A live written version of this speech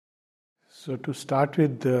So to start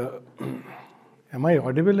with, am I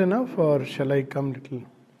audible enough or shall I come little?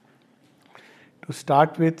 To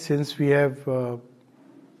start with, since we have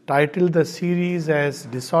titled the series as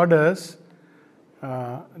Disorders,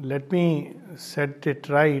 let me set it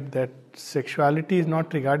right that sexuality is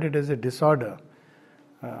not regarded as a disorder.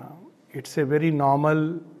 It's a very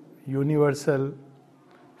normal, universal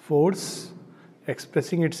force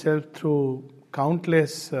expressing itself through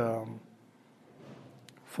countless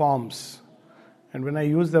forms. And when I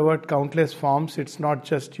use the word countless forms, it's not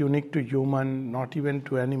just unique to human, not even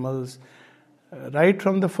to animals. Right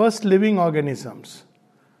from the first living organisms,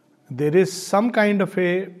 there is some kind of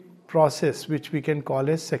a process which we can call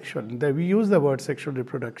as sexual. We use the word sexual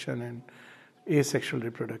reproduction and asexual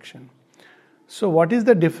reproduction. So what is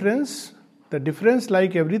the difference? The difference,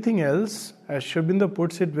 like everything else, as Sri Aurobindo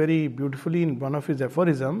puts it very beautifully in one of his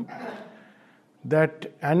aphorisms,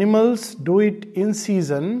 that animals do it in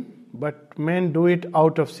season, but men do it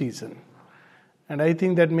out of season. And I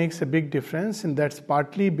think that makes a big difference, and that's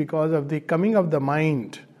partly because of the coming of the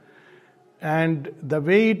mind and the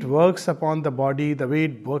way it works upon the body, the way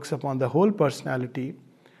it works upon the whole personality.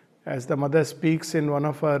 As the mother speaks in one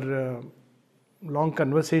of her long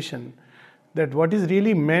conversation, that what is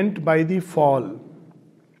really meant by the fall.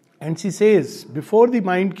 And she says, before the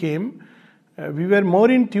mind came, we were more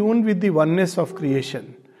in tune with the oneness of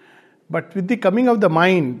creation. But with the coming of the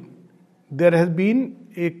mind, there has been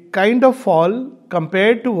a kind of fall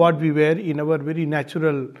compared to what we were in our very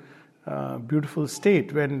natural, beautiful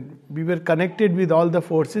state, when we were connected with all the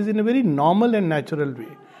forces in a very normal and natural way.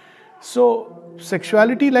 So,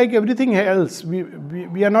 sexuality, like everything else,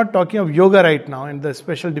 we are not talking of yoga right now and the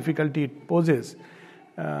special difficulty it poses.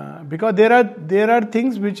 Because there are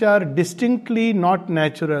things which are distinctly not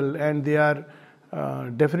natural, and they are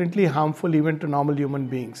definitely harmful even to normal human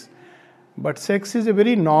beings. But sex is a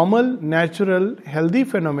very normal, natural, healthy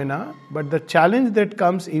phenomena. But the challenge that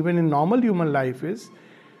comes even in normal human life is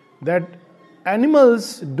that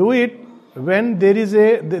animals do it when they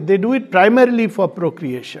do it primarily for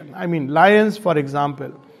procreation. I mean, lions, for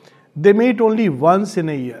example, they mate only once in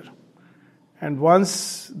a year. And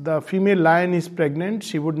once the female lion is pregnant,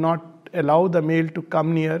 she would not allow the male to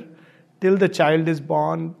come near till the child is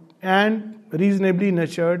born and reasonably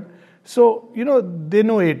nurtured. So, they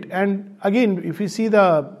know it. And again, if you see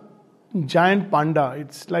the giant panda,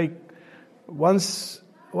 it's like once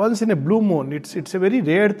in a blue moon. It's a very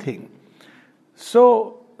rare thing.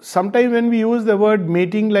 So, sometimes when we use the word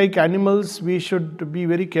mating like animals, we should be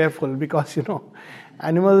very careful because,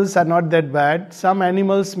 animals are not that bad. Some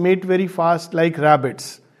animals mate very fast like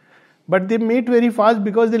rabbits. But they mate very fast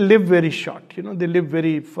because they live very short. They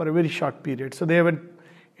live for a very short period. So,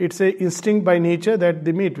 it's an instinct by nature that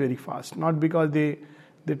they mate very fast, not because they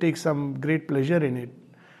take some great pleasure in it.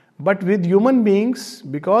 But with human beings,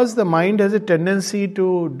 because the mind has a tendency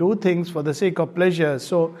to do things for the sake of pleasure,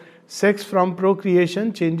 so sex from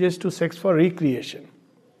procreation changes to sex for recreation.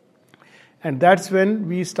 And that's when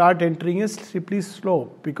we start entering a slippery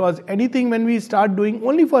slope. Because anything when we start doing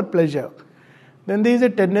only for pleasure, then there is a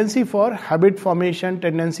tendency for habit formation,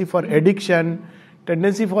 tendency for addiction,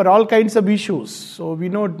 tendency for all kinds of issues. So we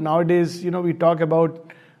know nowadays, we talk about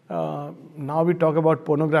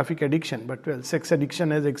pornographic addiction, but sex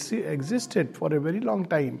addiction has existed for a very long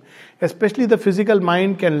time. Especially the physical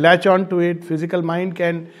mind can latch on to it. Physical mind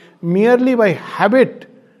can merely by habit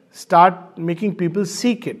start making people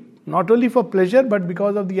seek it, not only for pleasure but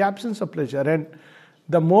because of the absence of pleasure. And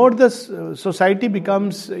the more the society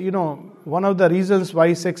becomes, one of the reasons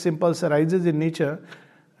why sex impulse arises in nature.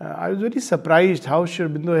 I was very surprised how Sri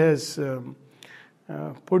Aurobindo has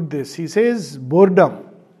put this. He says boredom.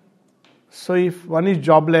 So if one is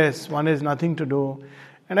jobless, one has nothing to do.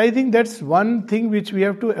 And I think that's one thing which we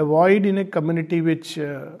have to avoid in a community which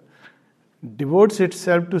devotes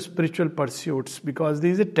itself to spiritual pursuits, because there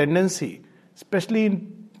is a tendency, especially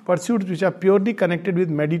in pursuits which are purely connected with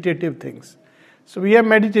meditative things. So we have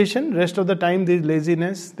meditation, rest of the time there is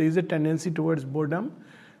laziness, there is a tendency towards boredom.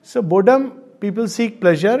 So boredom, people seek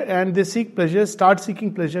pleasure, and they start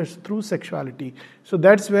seeking pleasure through sexuality. So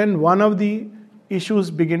that's when one of the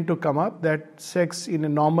issues begin to come up, that sex in a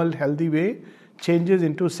normal, healthy way changes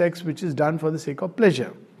into sex which is done for the sake of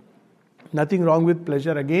pleasure. Nothing wrong with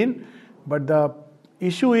pleasure again, but the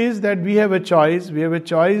issue is that we have a choice. We have a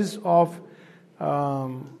choice of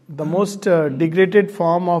the most degraded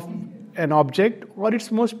form of an object or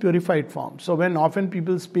its most purified form. So when often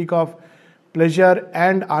people speak of pleasure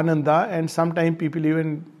and ananda, and sometimes people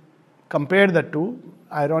even compare the two,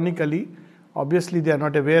 ironically, obviously they are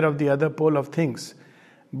not aware of the other pole of things.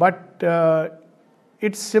 But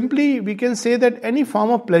it's simply, we can say that any form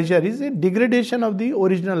of pleasure is a degradation of the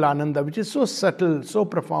original Ananda, which is so subtle, so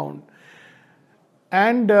profound.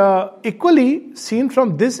 And equally, seen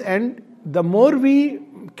from this end, the more we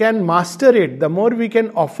can master it, the more we can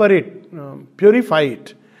offer it, purify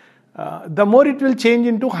it, the more it will change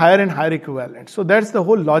into higher and higher equivalent. So that's the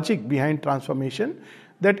whole logic behind transformation,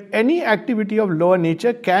 that any activity of lower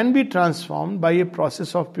nature can be transformed by a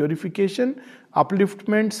process of purification,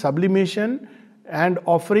 upliftment, sublimation, and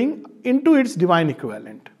offering into its divine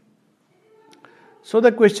equivalent. So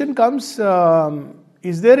the question comes,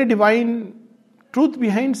 is there a divine truth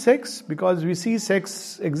behind sex? Because we see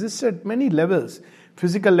sex exists at many levels.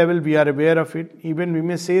 Physical level, we are aware of it. Even we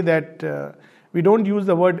may say that we don't use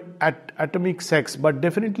the word atomic sex, but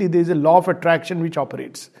definitely there is a law of attraction which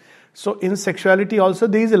operates. So in sexuality also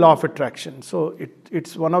there is a law of attraction. So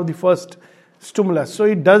it's one of the first stimulus. So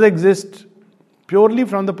it does exist purely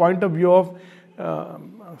from the point of view of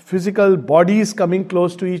physical bodies coming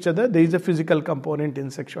close to each other. There is a physical component in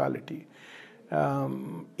sexuality.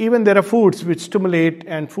 Even there are foods which stimulate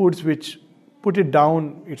and foods which put it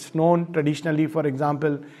down. It's known traditionally, for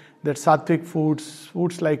example, that sattvic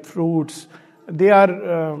foods like fruits, they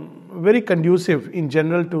are very conducive in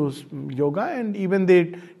general to yoga, and even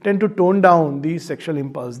they tend to tone down the sexual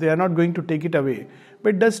impulse. They are not going to take it away,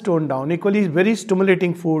 but it does tone down. Equally, very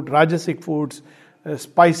stimulating food, rajasic foods,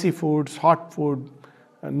 spicy foods, hot food,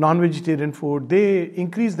 non-vegetarian food, they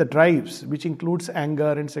increase the drives, which includes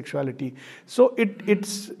anger and sexuality. So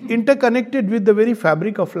it's interconnected with the very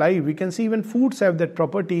fabric of life. We can see even foods have that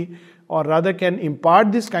property, or rather can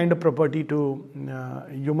impart this kind of property to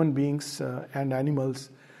human beings and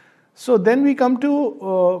animals. So then we come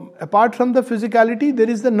to, apart from the physicality, there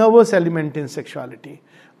is the nervous element in sexuality,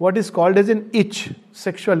 what is called as an itch,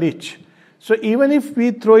 sexual itch. So even if we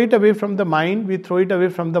throw it away from the mind, we throw it away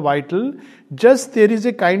from the vital, just there is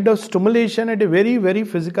a kind of stimulation at a very, very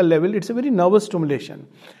physical level. It's a very nervous stimulation.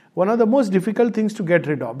 One of the most difficult things to get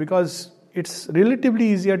rid of, because it's relatively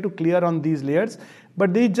easier to clear on these layers,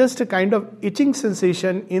 but there is just a kind of itching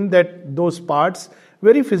sensation in those parts,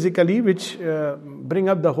 very physically, which bring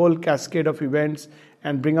up the whole cascade of events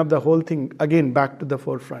and bring up the whole thing again back to the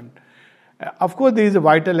forefront. Of course, there is a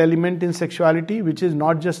vital element in sexuality, which is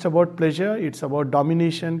not just about pleasure, it's about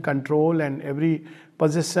domination, control, and every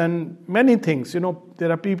possession, many things.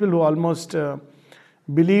 There are people who almost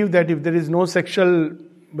believe that if there is no sexual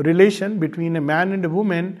relation between a man and a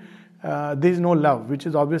woman, there is no love, which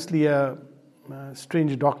is obviously a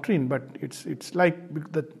strange doctrine, but it's like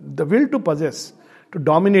the will to possess, to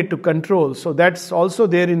dominate, to control. So that's also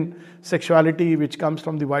there in sexuality, which comes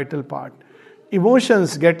from the vital part.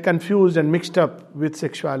 Emotions get confused and mixed up with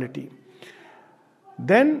sexuality.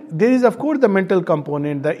 Then there is, of course, the mental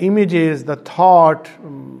component, the images, the thought,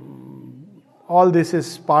 all this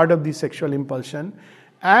is part of the sexual impulsion.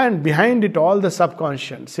 And behind it all, the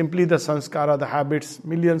subconscious, simply the sanskara, the habits,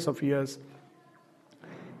 millions of years.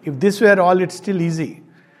 If this were all, it's still easy.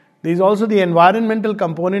 There is also the environmental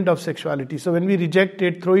component of sexuality. So when we reject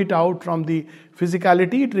it, throw it out from the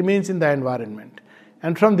physicality, it remains in the environment.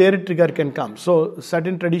 And from there a trigger can come. So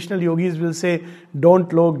certain traditional yogis will say,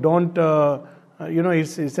 don't look, don't,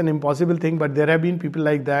 it's an impossible thing. But there have been people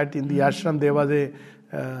like that. In the ashram, there was a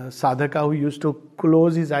sadhaka who used to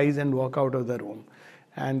close his eyes and walk out of the room.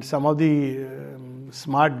 And some of the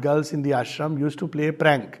smart girls in the ashram used to play a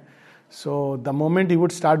prank. So the moment he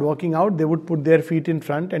would start walking out, they would put their feet in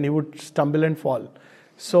front and he would stumble and fall.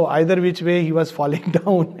 So either which way he was falling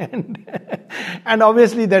down, and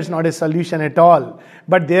obviously that's not a solution at all.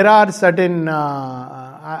 But there are certain,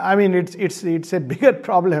 it's a bigger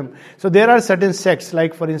problem. So there are certain sects,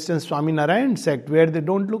 like for instance Swaminarayan sect, where they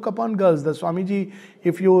don't look upon girls. The Swamiji,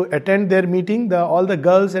 if you attend their meeting, all the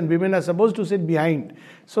girls and women are supposed to sit behind.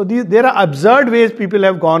 So there are absurd ways people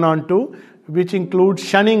have gone on to, which includes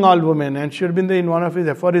shunning all women. And Sri Aurobindo, in one of his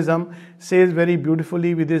aphorisms, says very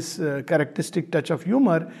beautifully with his characteristic touch of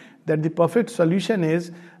humor that the perfect solution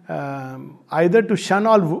is either to shun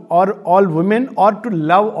all women or to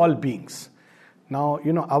love all beings. Now,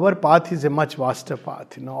 our path is a much vaster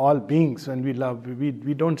path. All beings, when we love, we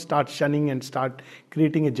don't start shunning and start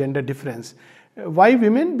creating a gender difference. Why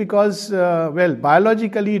women? Because,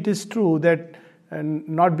 biologically it is true that, and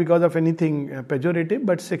not because of anything pejorative,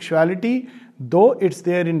 but sexuality, though it's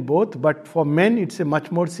there in both, but for men it's a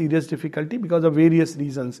much more serious difficulty because of various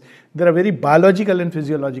reasons. There are very biological and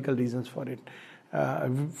physiological reasons for it.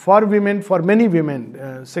 For women, for many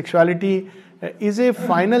women, sexuality is a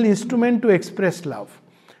final instrument to express love.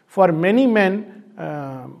 For many men,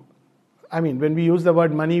 when we use the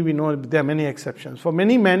word money, we know there are many exceptions. For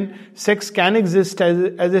many men, sex can exist as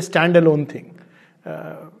a standalone thing.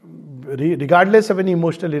 regardless of any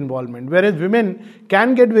emotional involvement. Whereas women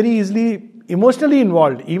can get very easily emotionally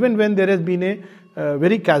involved, even when there has been a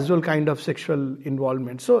very casual kind of sexual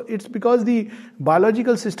involvement. So it's because the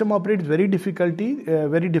biological system operates very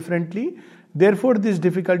differently. Therefore, this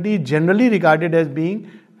difficulty is generally regarded as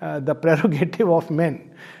being the prerogative of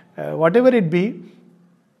men. Whatever it be,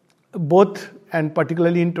 both, and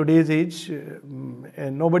particularly in today's age,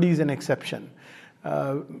 nobody is an exception.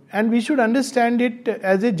 And we should understand it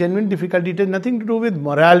as a genuine difficulty. It has nothing to do with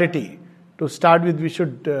morality. To start with, we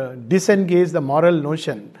should disengage the moral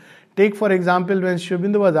notion. Take, for example, when Sri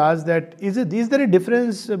Aurobindo was asked that, is there a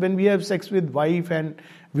difference when we have sex with wife and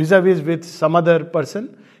vis-a-vis with some other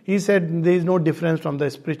person? He said there is no difference from the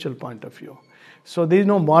spiritual point of view. So there is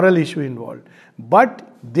no moral issue involved. But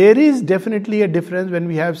there is definitely a difference when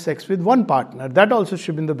we have sex with one partner. That also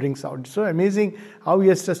Sri Aurobindo brings out. So amazing how he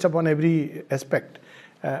has touched upon every aspect.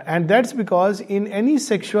 And that's because in any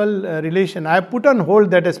sexual relation, I have put on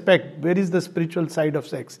hold that aspect. Where is the spiritual side of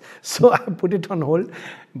sex? So I put it on hold.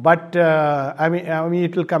 But I mean,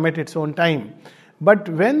 it will come at its own time. But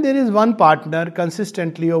when there is one partner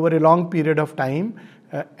consistently over a long period of time,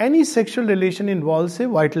 any sexual relation involves a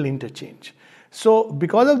vital interchange. So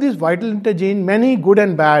because of this vital interchange, many good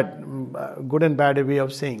and bad a way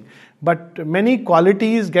of saying, but many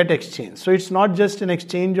qualities get exchanged. So it's not just an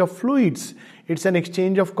exchange of fluids. It's an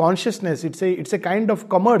exchange of consciousness. It's a kind of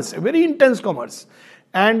commerce, a very intense commerce.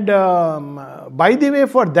 And by the way,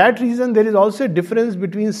 for that reason, there is also a difference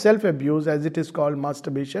between self-abuse, as it is called,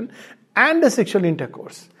 masturbation, and the sexual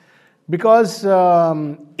intercourse. Because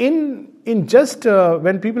in just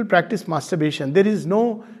when people practice masturbation, there is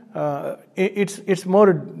no, it's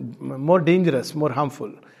more dangerous, more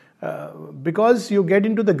harmful. Because you get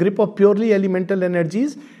into the grip of purely elemental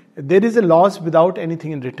energies, there is a loss without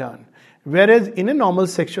anything in return. Whereas in a normal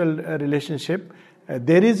sexual relationship,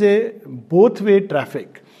 there is a both-way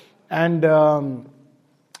traffic. And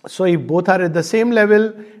so if both are at the same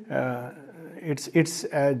level, it's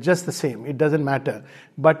just the same. It doesn't matter.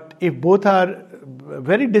 But if both are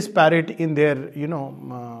very disparate in their,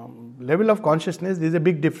 level of consciousness, there's a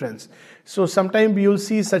big difference. So sometimes you'll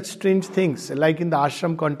see such strange things, like in the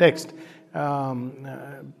ashram context.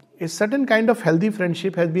 A certain kind of healthy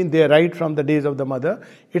friendship has been there right from the days of the mother.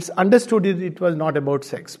 It's understood it was not about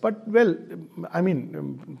sex. But,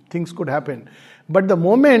 things could happen. But the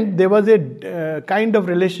moment there was a kind of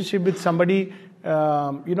relationship with somebody,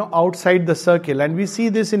 outside the circle, and we see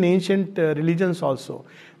this in ancient religions also,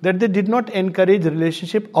 that they did not encourage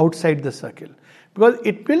relationship outside the circle. Because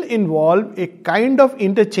it will involve a kind of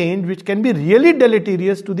interchange which can be really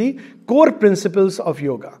deleterious to the core principles of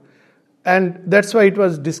yoga. And that's why it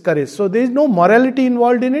was discouraged. So there is no morality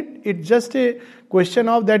involved in it. It's just a question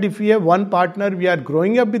of that if we have one partner, we are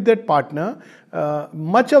growing up with that partner,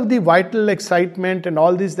 much of the vital excitement and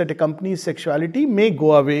all this that accompanies sexuality may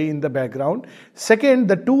go away in the background. Second,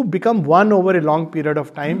 the two become one over a long period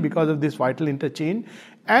of time because of this vital interchange.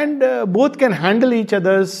 And both can handle each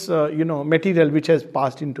other's, material which has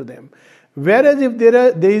passed into them. Whereas if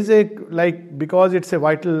there is because it's a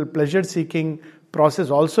vital pleasure-seeking process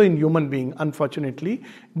also in human being, unfortunately,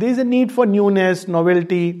 there is a need for newness,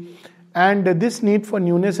 novelty, and this need for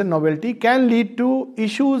newness and novelty can lead to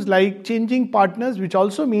issues like changing partners, which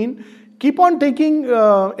also mean keep on taking,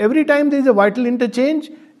 every time there is a vital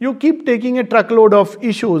interchange, you keep taking a truckload of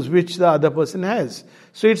issues which the other person has.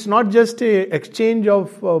 So it's not just a exchange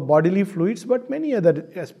of bodily fluids, but many other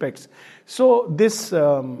aspects. So this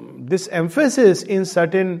emphasis in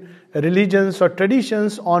certain religions or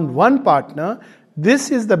traditions on one partner,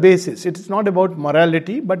 this is the basis. It is not about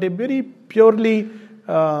morality, but a very purely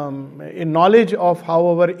a knowledge of how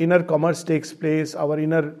our inner commerce takes place, our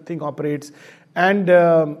inner thing operates. And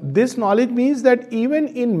this knowledge means that even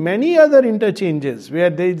in many other interchanges where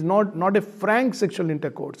there is not a frank sexual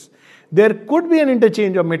intercourse, there could be an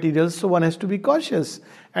interchange of materials, so one has to be cautious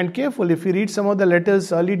and careful. If you read some of the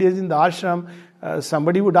letters early days in the ashram,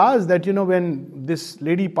 somebody would ask that, when this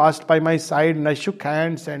lady passed by my side and I shook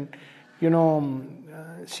hands and,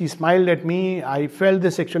 she smiled at me, I felt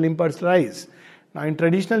the sexual impulse rise. Now in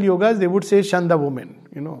traditional yogas, they would say shun the woman.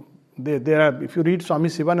 There are, if you read Swami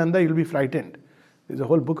Sivananda, you'll be frightened. There's a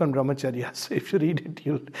whole book on brahmacharya. So if you read it,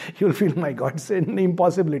 you'll feel, my God, it's an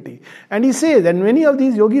impossibility. And he says, and many of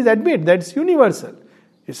these yogis admit that it's universal.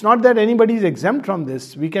 It's not that anybody is exempt from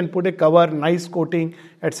this. We can put a cover, nice coating,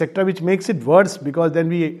 etc., which makes it worse because then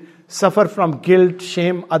we suffer from guilt,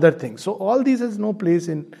 shame, other things. So all these has no place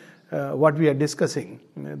in what we are discussing,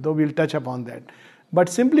 though we'll touch upon that. But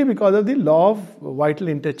simply because of the law of vital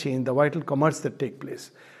interchange, the vital commerce that take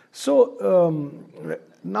place. So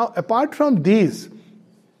Now, apart from these,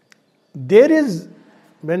 there is,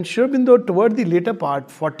 when Sri Aurobindo, toward the later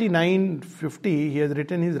part, 49, 50, he has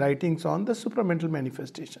written his writings on the supramental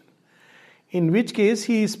manifestation. In which case,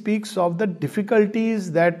 he speaks of the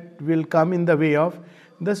difficulties that will come in the way of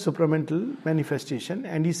the supramental manifestation.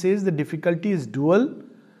 And he says the difficulty is dual,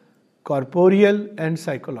 corporeal, and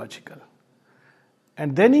psychological.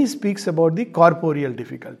 And then he speaks about the corporeal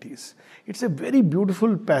difficulties. It's a very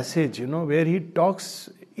beautiful passage, where he talks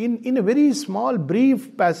in a very small,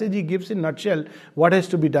 brief passage. He gives in a nutshell what has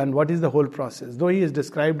to be done, what is the whole process, though he has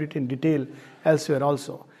described it in detail elsewhere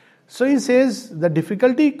also. So he says the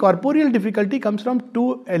difficulty, corporeal difficulty, comes from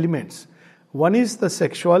two elements. One is the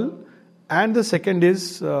sexual, and the second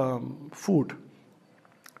is food.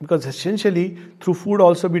 Because essentially, through food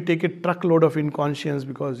also we take a truckload of inconscience,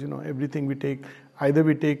 because everything we take, either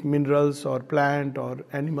we take minerals or plant or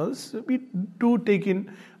animals, we do take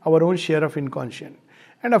in our own share of inconscient.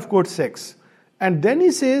 And of course, sex. And then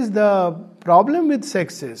he says the problem with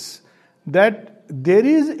sex is that there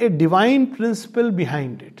is a divine principle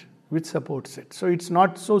behind it which supports it. So it's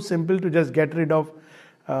not so simple to just get rid of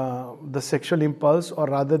the sexual impulse, or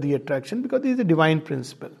rather the attraction, because there is a divine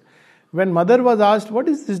principle. When Mother was asked, what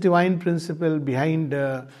is this divine principle behind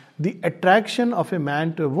the attraction of a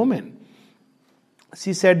man to a woman?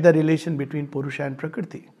 She said the relation between Purusha and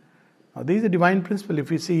Prakriti. Now, there is a divine principle. If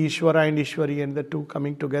we see Ishvara and Ishwari and the two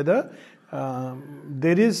coming together,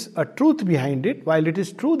 there is a truth behind it. While it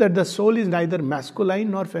is true that the soul is neither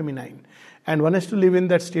masculine nor feminine, and one has to live in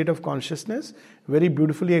that state of consciousness, very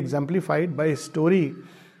beautifully exemplified by a story.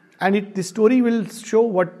 And the story will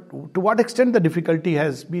show to what extent the difficulty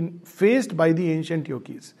has been faced by the ancient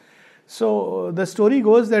yogis. So the story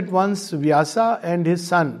goes that once Vyasa and his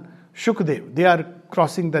son Shukdev, they are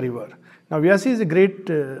crossing the river. Now Vyasa is a great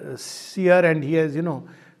seer, and he has,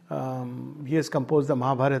 he has composed the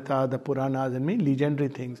Mahabharata, the Puranas, and many legendary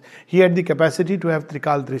things. He had the capacity to have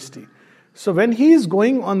Trikal Drishti. So when he is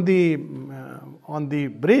going on the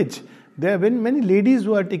bridge, there have been many ladies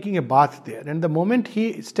who are taking a bath there. And the moment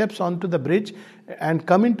he steps onto the bridge and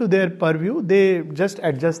come into their purview, they just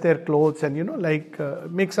adjust their clothes and,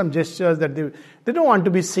 make some gestures that they don't want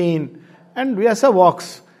to be seen. And Vyasa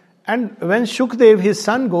walks. And when Shukdev, his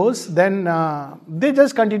son, goes, then they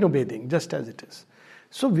just continue bathing, just as it is.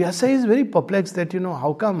 So Vyasa is very perplexed that,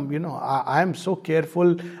 how come, I am so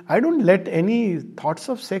careful. I don't let any thoughts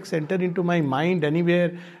of sex enter into my mind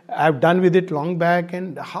anywhere. I've done with it long back.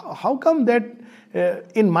 And how come that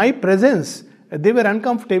in my presence, they were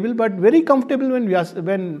uncomfortable, but very comfortable when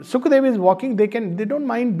Sukadeva is walking, they don't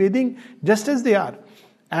mind bathing just as they are.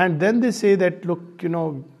 And then they say that, look,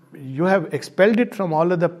 you have expelled it from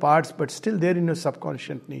all other parts, but still there in your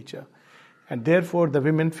subconscious nature. And therefore the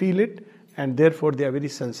women feel it, and therefore they are very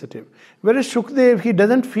sensitive. Whereas Shukdev, he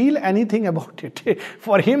doesn't feel anything about it.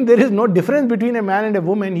 For him, there is no difference between a man and a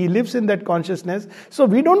woman. He lives in that consciousness. So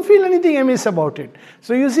we don't feel anything amiss about it.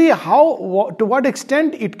 So you see to what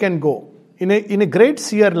extent it can go in a great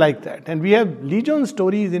seer like that. And we have legion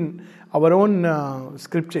stories in our own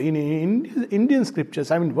scripture, in Indian scriptures.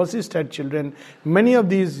 I mean, Vasishtha had children. Many of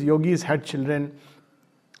these yogis had children.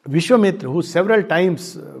 Vishwamitra, who several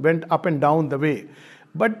times went up and down the way.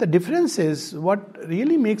 But the difference is, what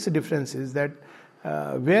really makes a difference is that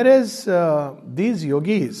whereas these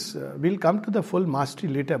yogis will come to the full mastery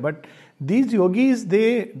later, but these yogis,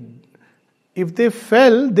 if they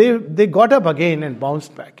fell, they got up again and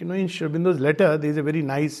bounced back. In Sri Aurobindo's letter, there is a very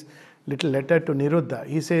nice little letter to Niruddha.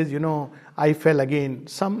 He says, I fell again,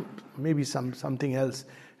 maybe something else.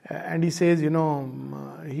 And he says,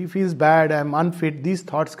 he feels bad, I'm unfit. These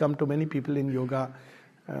thoughts come to many people in yoga.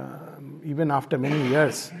 Even after many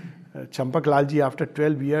years. Champak Lalji, after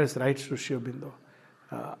 12 years, writes to Sri Aurobindo,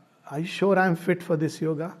 are you sure I am fit for this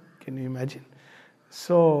yoga? Can you imagine?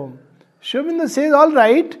 So Sri Aurobindo says, all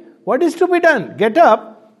right, what is to be done? Get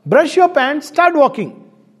up, brush your pants, start walking.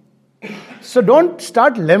 So don't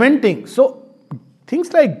start lamenting. So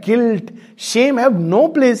things like guilt, shame have no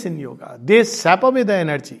place in yoga. They sap away the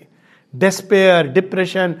energy. Despair,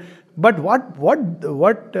 depression. But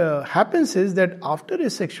what happens is that after a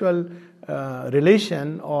sexual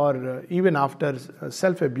relation, or even after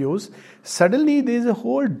self-abuse, suddenly there is a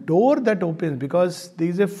whole door that opens, because there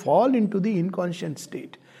is a fall into the inconscient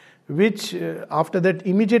state, which after that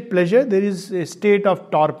immediate pleasure, there is a state of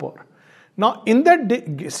torpor. Now, in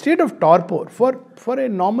that state of torpor, for a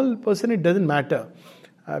normal person it doesn't matter,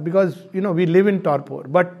 because we live in torpor.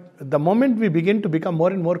 But the moment we begin to become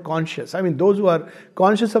more and more conscious, I mean, those who are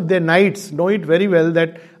conscious of their nights know it very well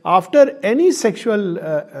that after any sexual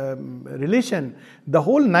relation, the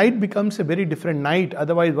whole night becomes a very different night.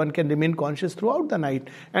 Otherwise, one can remain conscious throughout the night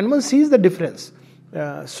and one sees the difference.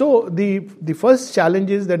 So the first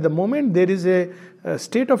challenge is that the moment there is a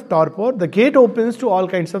state of torpor, the gate opens to all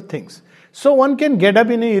kinds of things. So one can get up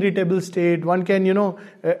in an irritable state, one can,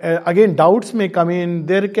 again doubts may come in,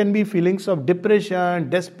 there can be feelings of depression,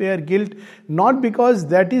 despair, guilt, not because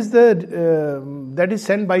that is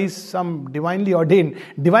sent by some divinely ordained.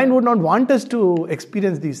 Divine would not want us to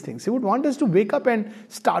experience these things. He would want us to wake up and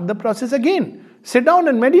start the process again. Sit down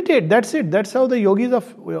and meditate. That's it. That's how the yogis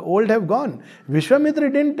of old have gone.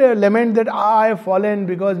 Vishwamitra didn't lament that I have fallen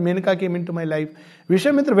because Menaka came into my life.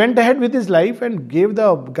 Vishwamitra went ahead with his life and gave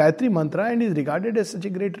the Gayatri mantra and is regarded as such a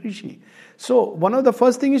great rishi. So one of the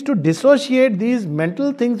first things is to dissociate these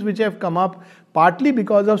mental things which have come up partly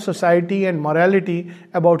because of society and morality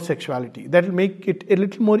about sexuality. That will make it a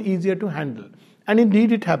little more easier to handle. And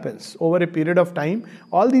indeed it happens. Over a period of time,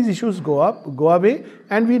 all these issues go away,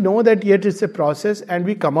 and we know that yet it's a process and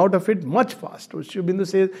we come out of it much faster. Sri Aurobindo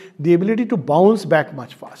says the ability to bounce back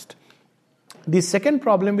much fast. The second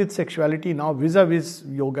problem with sexuality now vis-a-vis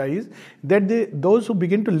yoga is that those who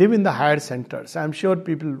begin to live in the higher centers, I'm sure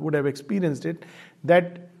people would have experienced it,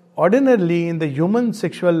 that ordinarily in the human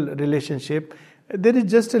sexual relationship, there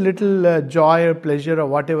is just a little joy or pleasure or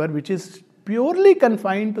whatever which is purely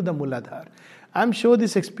confined to the Muladhara. I'm sure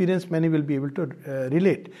this experience many will be able to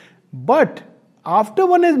relate. But after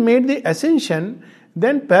one has made the ascension,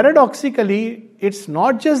 then paradoxically, it's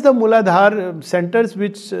not just the Muladhara centers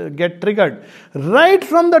which get triggered. Right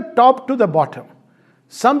from the top to the bottom.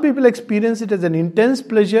 Some people experience it as an intense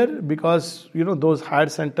pleasure because, those higher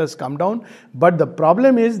centers come down. But the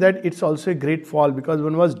problem is that it's also a great fall because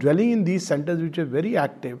one was dwelling in these centers which are very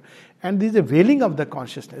active. And there is a veiling of the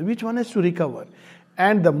consciousness which one has to recover.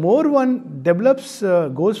 And the more one develops,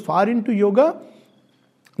 goes far into yoga,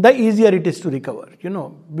 the easier it is to recover.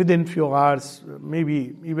 Within few hours,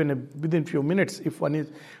 maybe even within few minutes if one is,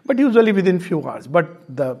 but usually within few hours. But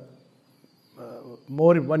the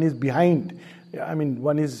more one is behind,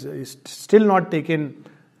 one is still not taken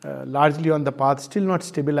largely on the path, still not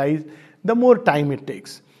stabilized, the more time it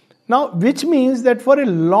takes. Now, which means that for a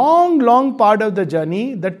long, long part of the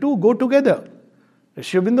journey, the two go together.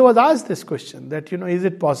 Sri Aurobindo was asked this question that, is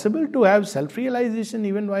it possible to have self-realization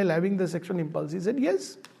even while having the sexual impulse? He said,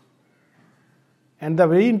 yes. And the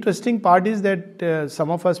very interesting part is that some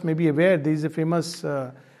of us may be aware, there is a famous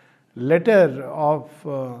letter of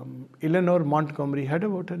Eleanor Montgomery. Heard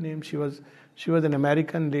about her name? She was an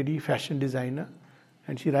American lady, fashion designer,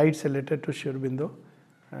 and she writes a letter to Sri Aurobindo.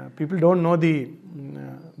 People don't know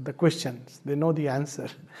the questions, they know the answer.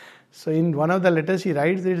 So in one of the letters she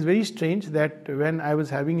writes, it is very strange that when I was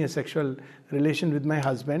having a sexual relation with my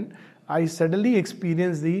husband, I suddenly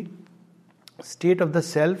experienced the state of the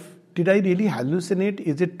self. Did I really hallucinate?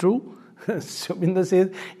 Is it true? Sri Aurobindo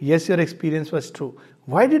says, yes, your experience was true.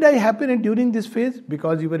 Why did I happen during this phase?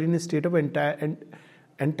 Because you were in a state of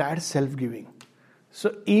entire self-giving.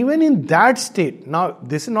 So even in that state, now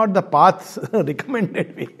this is not the path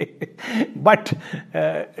recommended way, but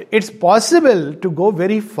it's possible to go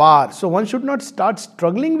very far. So one should not start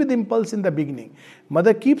struggling with impulse in the beginning.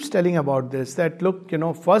 Mother keeps telling about this, that look,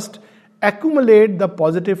 first accumulate the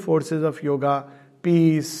positive forces of yoga,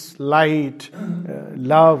 peace, light,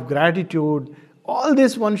 love, gratitude. All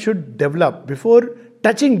this one should develop before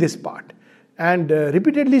touching this part. And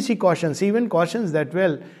repeatedly she cautions, even cautions that,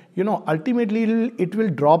 ultimately it will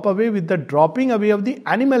drop away with the dropping away of the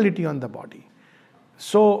animality on the body.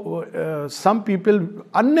 So some people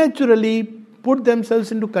unnaturally put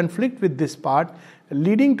themselves into conflict with this part,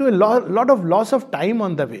 leading to a lot of loss of time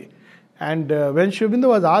on the way. And when Sri Aurobindo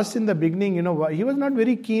was asked in the beginning, he was not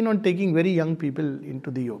very keen on taking very young people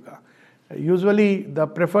into the yoga. Usually the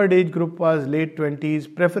preferred age group was late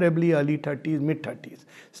 20s, preferably early 30s, mid 30s.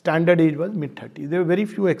 Standard age was mid 30s. There were very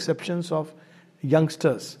few exceptions of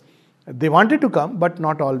youngsters. They wanted to come, but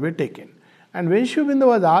not always taken. And when Sri Aurobindo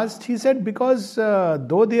was asked, he said, because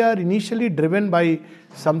though they are initially driven by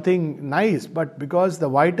something nice, but because the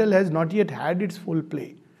vital has not yet had its full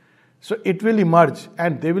play. So it will emerge,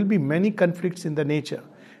 and there will be many conflicts in the nature,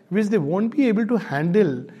 which they won't be able to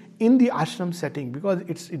handle in the ashram setting, because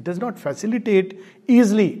it does not facilitate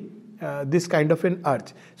easily this kind of an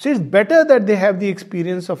urge. So it's better that they have the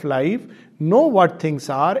experience of life, know what things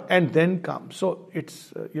are, and then come. So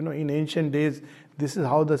it's, in ancient days, this is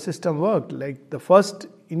how the system worked. Like the first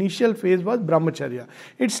initial phase was brahmacharya.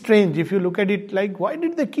 It's strange if you look at it like, why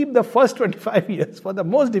did they keep the first 25 years for the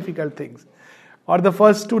most difficult things? or the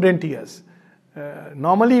first student years.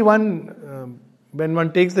 Normally when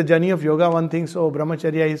one takes the journey of yoga, one thinks, oh,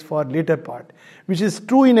 brahmacharya is for later part, which is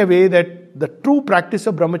true in a way that the true practice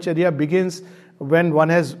of brahmacharya begins when one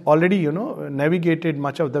has already, navigated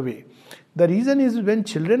much of the way. The reason is when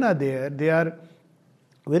children are there, they are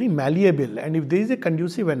very malleable, and if there is a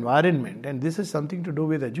conducive environment, and this is something to do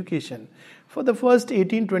with education, for the first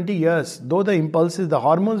 18-20 years, though the impulses, the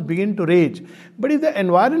hormones begin to rage, but if the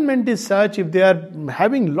environment is such, if they are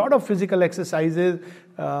having a lot of physical exercises,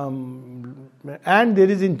 and there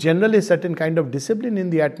is in general a certain kind of discipline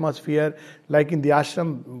in the atmosphere, like in the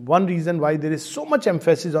ashram, one reason why there is so much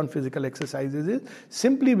emphasis on physical exercises is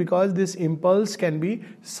simply because this impulse can be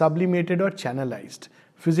sublimated or channelized.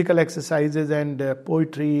 Physical exercises and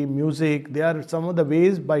poetry, music, they are some of the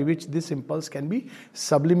ways by which this impulse can be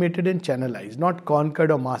sublimated and channelized, not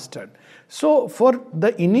conquered or mastered. So for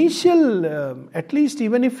the initial, at least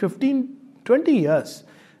even if 15-20 years,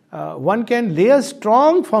 one can lay a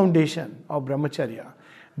strong foundation of brahmacharya,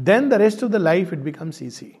 then the rest of the life it becomes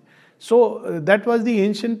easy. So that was the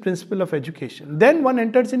ancient principle of education. Then one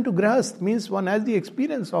enters into grahast, means one has the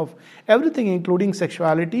experience of everything, including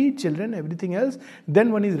sexuality, children, everything else.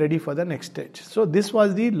 Then one is ready for the next stage. So this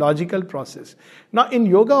was the logical process. Now in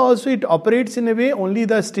yoga also it operates in a way only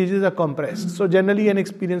the stages are compressed. So generally an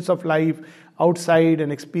experience of life outside,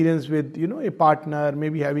 an experience with a partner,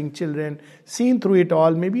 maybe having children, seen through it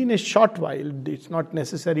all, maybe in a short while. It's not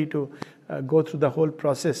necessary to go through the whole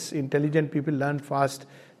process. Intelligent people learn fast.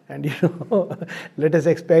 And let us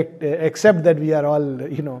accept that we are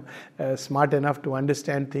all smart enough to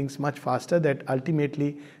understand things much faster, that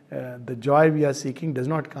ultimately the joy we are seeking does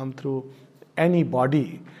not come through any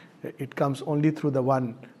body. It comes only through the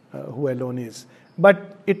one who alone is.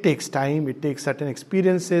 But it takes time, it takes certain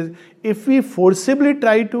experiences. If we forcibly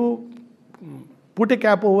try to put a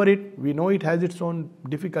cap over it, we know it has its own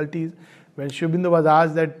difficulties. When Sri Aurobindo was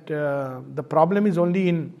asked that the problem is only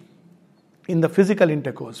in the physical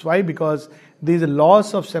intercourse. Why? Because there is a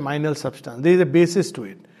loss of seminal substance. There is a basis to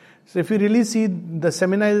it. So if you really see, the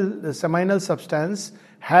seminal substance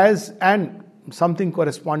has, and something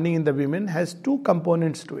corresponding in the women, has two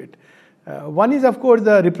components to it. One is of course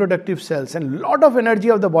the reproductive cells, and a lot of energy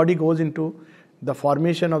of the body goes into the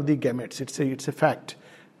formation of the gametes. It's a fact.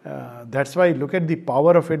 That's why look at the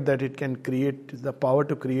power of it, that it can create, the power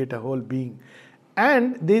to create a whole being.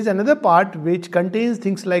 And there is another part which contains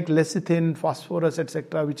things like lecithin, phosphorus,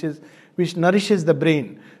 etc., which nourishes the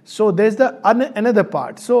brain. So there is another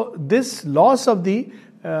part. So this loss of the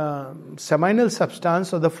seminal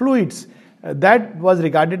substance or the fluids, that was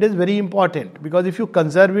regarded as very important, because if you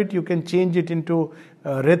conserve it, you can change it into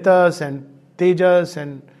ritas and tejas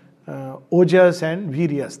and ojas and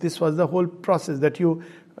viryas. This was the whole process that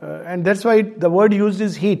and that's why the word used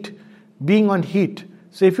is heat, being on heat.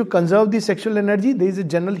 So if you conserve the sexual energy, there is a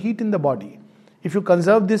general heat in the body. If you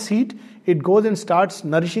conserve this heat, it goes and starts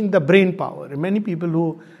nourishing the brain power. And many people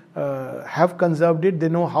who have conserved it, they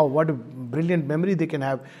know what a brilliant memory they can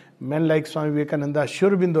have. Men like Swami Vivekananda, Sri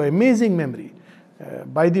Aurobindo, amazing memory.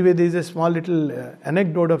 By the way, there is a small little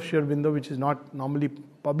anecdote of Sri Aurobindo which is not normally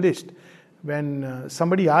published. When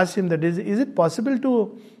somebody asked him that is it possible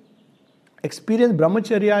to experience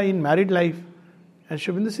brahmacharya in married life? And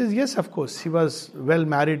Sri Aurobindo says, yes, of course. He was well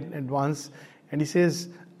married at once. And he says,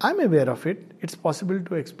 I'm aware of it. It's possible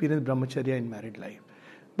to experience brahmacharya in married life.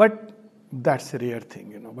 But that's a rare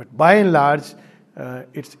thing, But by and large,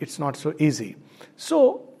 it's not so easy.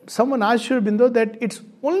 So someone asked Sri Aurobindo that it's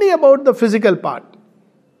only about the physical part.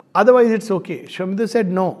 Otherwise, it's okay. Sri Aurobindo said,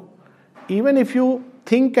 no. Even if you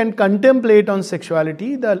think and contemplate on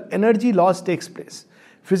sexuality, the energy loss takes place.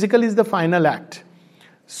 Physical is the final act.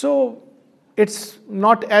 So it's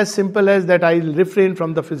not as simple as that I'll refrain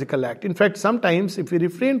from the physical act. In fact, sometimes if we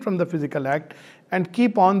refrain from the physical act and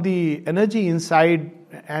keep on the energy inside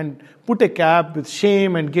and put a cap with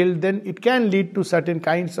shame and guilt, then it can lead to certain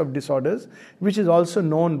kinds of disorders, which is also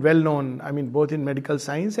well known, both in medical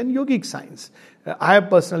science and yogic science. I have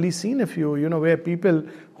personally seen a few, where people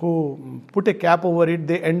who put a cap over it,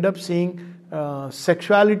 they end up seeing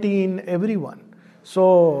sexuality in everyone.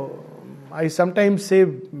 So I sometimes say a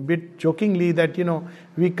bit jokingly that,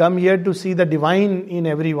 we come here to see the divine in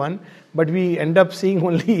everyone, but we end up seeing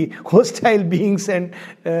only hostile beings and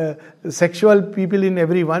sexual people in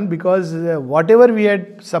everyone, because whatever we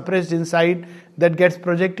had suppressed inside, that gets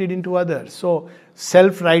projected into others. So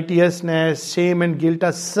self-righteousness, shame and guilt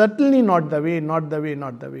are certainly not the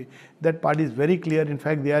way. That part is very clear. In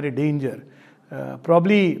fact, they are a danger.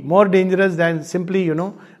 Probably more dangerous than simply,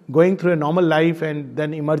 going through a normal life and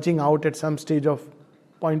then emerging out at some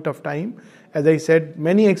point of time As I said,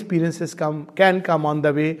 many experiences can come on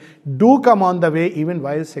the way, do come on the way even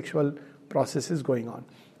while sexual process is going on.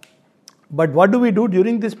 But what do we do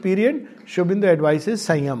during this period? Sri Aurobindo advises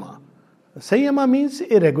Sanyama. Sanyama means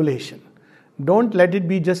a regulation. Don't let it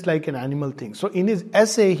be just like an animal thing. So in his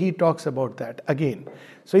essay, he talks about that again.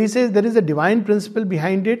 So he says there is a divine principle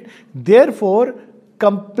behind it. Therefore,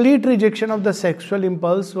 complete rejection of the sexual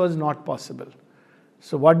impulse was not possible.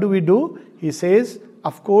 So what do? He says,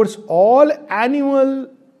 of course, all animal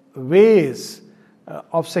ways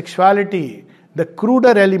of sexuality, the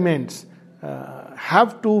cruder elements,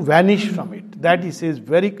 have to vanish from it. That he says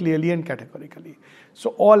very clearly and categorically.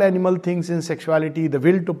 So all animal things in sexuality, the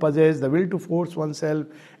will to possess, the will to force oneself,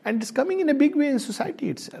 and it's coming in a big way in society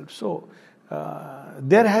itself. So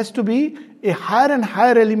there has to be a higher and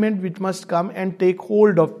higher element which must come and take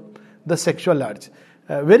hold of the sexual urge.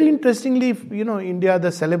 Very interestingly, India,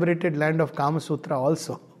 the celebrated land of Kama Sutra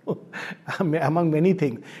also, among many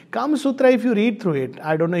things. Kama Sutra, if you read through it,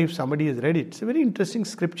 I don't know if somebody has read it, it's a very interesting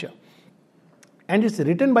scripture. And it's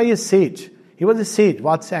written by a sage. He was a sage,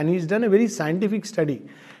 Vatsa, and he's done a very scientific study.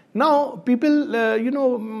 Now, people,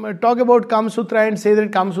 talk about Kama Sutra and say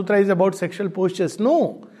that Kama Sutra is about sexual postures.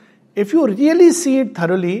 No. If you really see it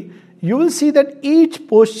thoroughly, you will see that each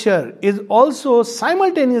posture is also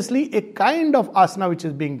simultaneously a kind of asana which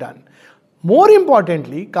is being done. More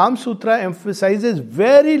importantly, Kama Sutra emphasizes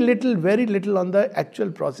very little on the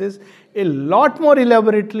actual process, a lot more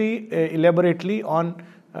elaborately on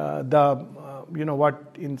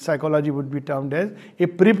what in psychology would be termed as a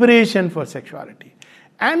preparation for sexuality.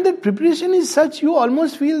 And the preparation is such, you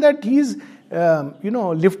almost feel that he's,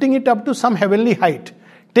 lifting it up to some heavenly height.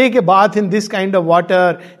 Take a bath in this kind of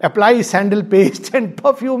water, apply sandal paste and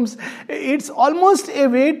perfumes. It's almost a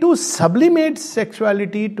way to sublimate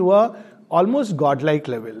sexuality to a almost godlike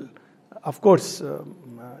level. Of course,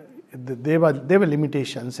 there were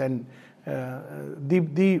limitations, and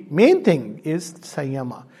the main thing is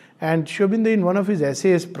Sanyama. And Sri Aurobindo, in one of his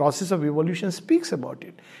essays, Process of Evolution, speaks about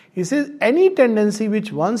it. He says, any tendency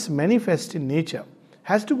which once manifests in nature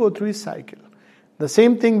has to go through his cycle. The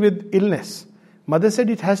same thing with illness. Mother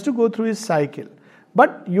said it has to go through his cycle.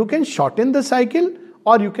 But you can shorten the cycle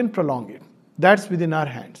or you can prolong it. That's within our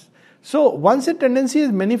hands. So once a tendency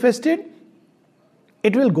is manifested,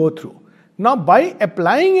 it will go through. Now, by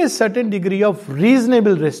applying a certain degree of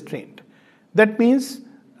reasonable restraint, that means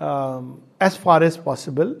as far as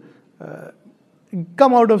possible,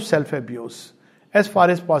 come out of self-abuse. As far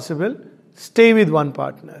as possible, stay with one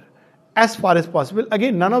partner. As far as possible,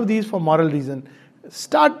 again, none of these for moral reason.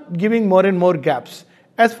 Start giving more and more gaps.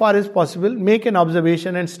 As far as possible, make an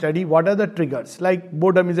observation and study what are the triggers. Like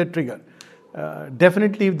boredom is a trigger.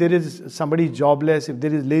 Definitely, if there is somebody jobless, if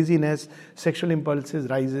there is laziness, sexual impulses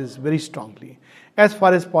rises very strongly. As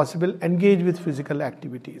far as possible, engage with physical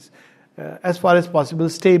activities. As far as possible,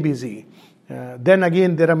 stay busy. Then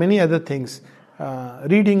again, there are many other things.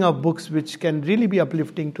 Reading of books which can really be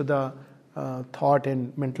uplifting to the thought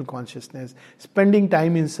and mental consciousness. Spending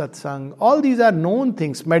time in satsang. All these are known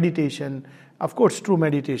things. Meditation. Of course, true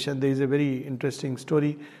meditation. There is a very interesting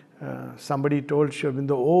story. Somebody told Sri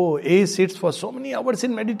Aurobindo, A sits for so many hours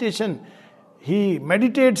in meditation. He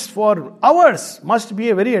meditates for hours. Must be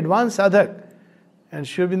a very advanced sadhak. And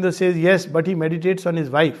Sri Aurobindo says, yes, but he meditates on his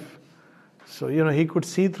wife. So, he could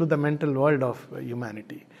see through the mental world of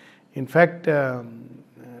humanity. In fact,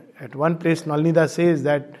 at one place, Nalnida says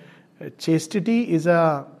that chastity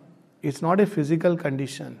it's not a physical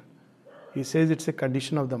condition. He says it's a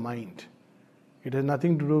condition of the mind. It has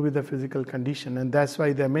nothing to do with the physical condition. And that's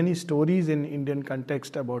why there are many stories in Indian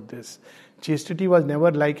context about this. Chastity was never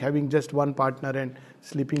like having just one partner and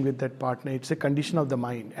sleeping with that partner. It's a condition of the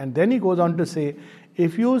mind. And then he goes on to say,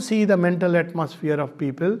 if you see the mental atmosphere of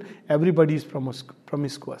people, everybody is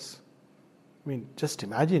promiscuous. I mean, just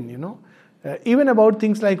imagine, even about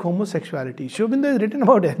things like homosexuality. Sri Aurobindo has written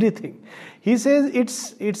about everything. He says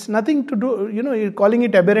it's nothing to do, calling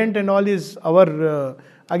it aberrant and all is our,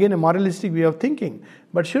 again, a moralistic way of thinking.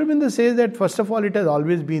 But Sri Aurobindo says that first of all, it has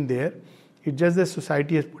always been there. It's just that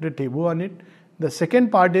society has put a taboo on it. The second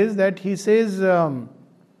part is that he says,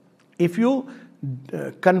 if you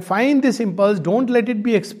confine this impulse, don't let it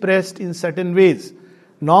be expressed in certain ways,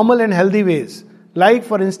 normal and healthy ways. Like,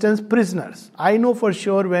 for instance, prisoners. I know for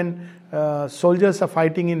sure when soldiers are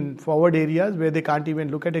fighting in forward areas where they can't even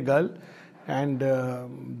look at a girl, and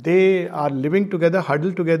they are living together,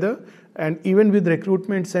 huddled together, and even with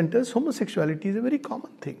recruitment centers, homosexuality is a very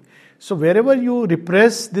common thing. So wherever you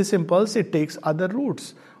repress this impulse, it takes other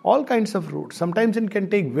routes, all kinds of routes. Sometimes it can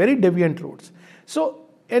take very deviant routes. So,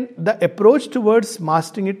 and the approach towards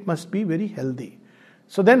mastering it must be very healthy.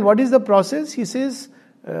 So then what is the process? He says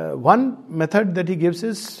one method that he gives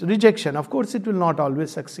is rejection. Of course, it will not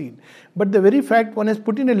always succeed. But the very fact one has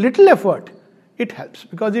put in a little effort, it helps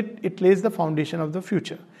because it lays the foundation of the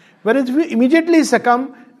future. Whereas if you immediately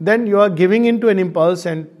succumb, then you are giving into an impulse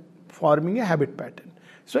and forming a habit pattern.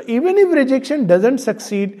 So even if rejection doesn't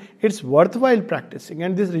succeed, it's worthwhile practicing.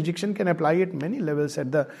 And this rejection can apply at many levels,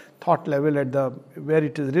 at the thought level, where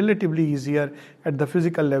it is relatively easier, at the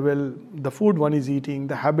physical level, the food one is eating,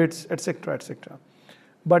 the habits, etc., etc.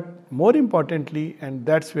 But more importantly, and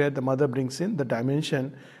that's where the mother brings in the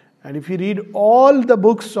dimension, and if you read all the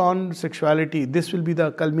books on sexuality, this will be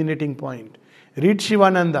the culminating point. Read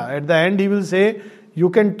Shivananda. At the end he will say, you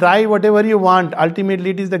can try whatever you want,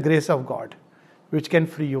 ultimately it is the grace of God which can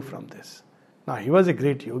free you from this. Now, he was a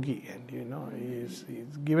great yogi, and he's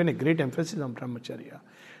given a great emphasis on brahmacharya.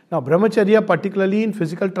 Now, brahmacharya, particularly in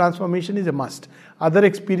physical transformation, is a must. Other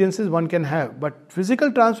experiences one can have, but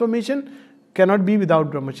physical transformation cannot be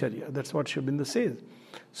without brahmacharya. That's what Sri Aurobindo says.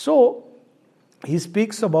 So, he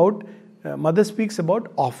speaks about, mother speaks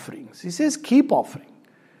about offerings. He says, keep offering.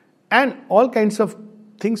 And all kinds of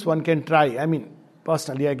things one can try. I mean,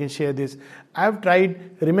 personally, I can share this. I have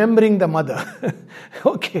tried remembering the mother.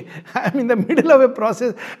 Okay, I'm in the middle of a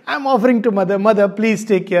process. I'm offering to mother, mother, please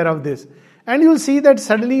take care of this. And you'll see that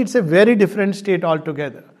suddenly it's a very different state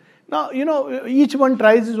altogether. Now, each one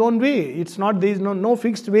tries his own way. It's not, there is no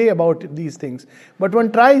fixed way about these things. But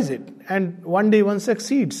one tries it. And one day one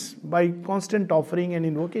succeeds. By constant offering and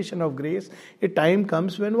invocation of grace, a time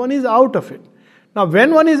comes when one is out of it. Now,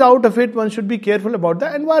 when one is out of it, one should be careful about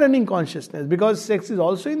the environing consciousness, because sex is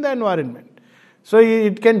also in the environment. So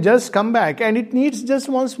it can just come back, and it needs just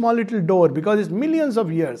one small little door, because it's millions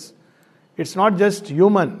of years. It's not just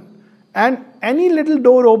human. And any little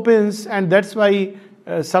door opens, and that's why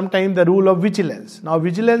sometimes the rule of vigilance. Now,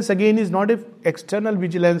 vigilance again is not an external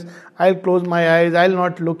vigilance. I'll close my eyes, I'll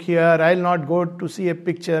not look here, I'll not go to see a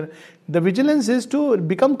picture. The vigilance is to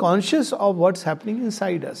become conscious of what's happening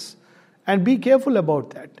inside us. And be careful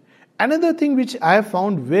about that. Another thing which I have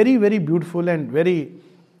found very, very beautiful and very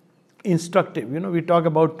instructive. We talk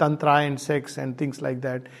about tantra and sex and things like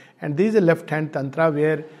that. And there is a left-hand tantra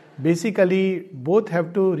where basically both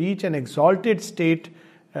have to reach an exalted state,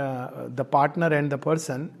 the partner and the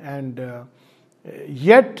person. And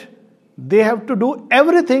yet they have to do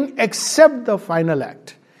everything except the final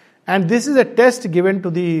act. And this is a test given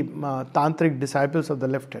to the tantric disciples of the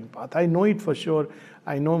left-hand path. I know it for sure.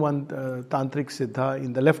 I know one tantric siddha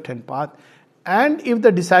in the left-hand path. And if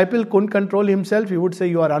the disciple couldn't control himself, he would say,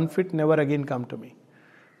 you are unfit, never again come to me.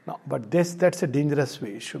 No, but that's a dangerous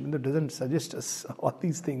way. Sri Aurobindo doesn't suggest us all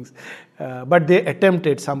these things. But they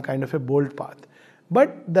attempted some kind of a bold path.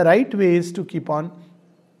 But the right way is to keep on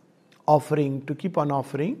offering,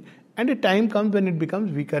 and a time comes when it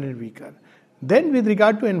becomes weaker and weaker. Then with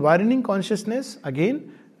regard to environing consciousness,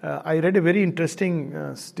 again, I read a very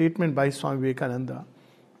interesting statement by Swami Vivekananda,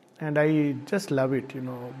 and I just love it,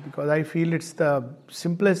 because I feel it's the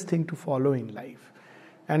simplest thing to follow in life.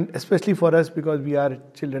 And especially for us, because we are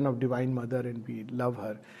children of Divine Mother and we love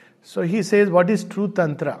her. So he says, what is true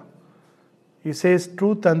Tantra? He says,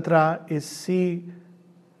 true Tantra is see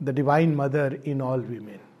the Divine Mother in all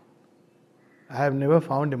women. I have never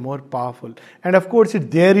found a more powerful. And of course, it's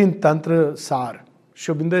there in Tantra Sar.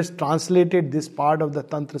 Sri Aurobindo has translated this part of the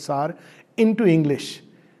Tantra Sar into English,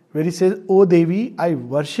 where he says, O Devi, I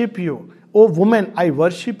worship you. O woman, I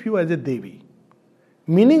worship you as a Devi.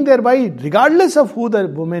 Meaning thereby, regardless of who the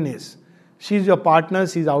woman is, she is your partner,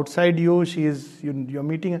 she is outside you, you're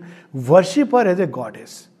meeting her, worship her as a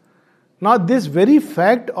goddess. Now this very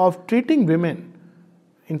fact of treating women,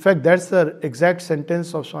 in fact that's the exact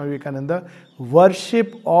sentence of Swami Vivekananda,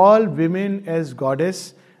 worship all women as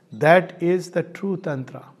goddess, that is the true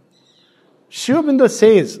Tantra. Sri Aurobindo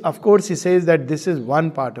says, of course he says that this is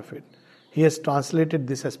one part of it. He has translated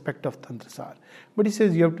this aspect of Tantra Sar. But he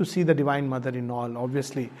says you have to see the Divine Mother in all.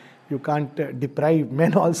 Obviously, you can't deprive.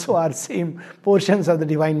 Men also are same portions of the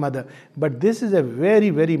Divine Mother. But this is a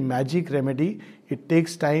very, very magic remedy. It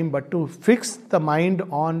takes time, but to fix the mind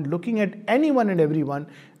on looking at anyone and everyone,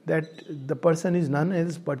 that the person is none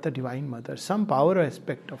else but the Divine Mother. Some power or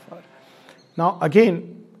aspect of her. Now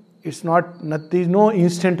again, there is no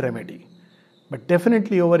instant remedy. But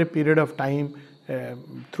definitely over a period of time,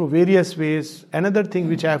 through various ways. Another thing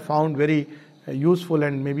which I have found very useful,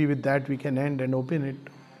 and maybe with that we can end and open it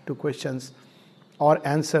to questions or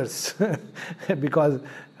answers, because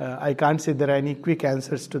I can't say there are any quick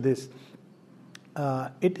answers to this.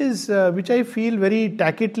 It is, which I feel very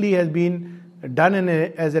tacitly has been done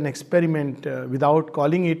as an experiment without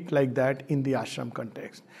calling it like that in the ashram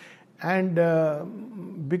context.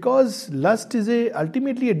 And because lust is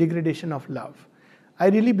ultimately a degradation of love, I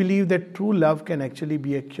really believe that true love can actually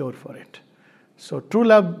be a cure for it. So true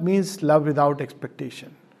love means love without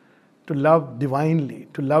expectation, to love divinely,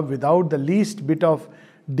 to love without the least bit of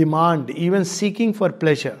demand, even seeking for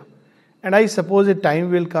pleasure. And I suppose a time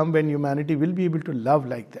will come when humanity will be able to love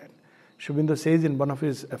like that. Sri Aurobindo says in one of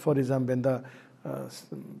his aphorisms, when the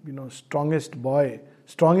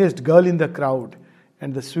strongest girl in the crowd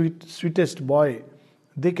and the sweetest boy,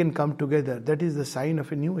 they can come together. That is the sign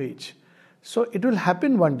of a new age. So it will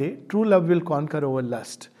happen one day. True love will conquer over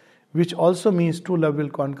lust, which also means true love will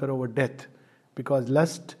conquer over death, because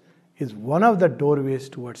lust is one of the doorways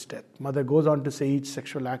towards death. Mother goes on to say each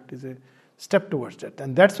sexual act is a step towards death.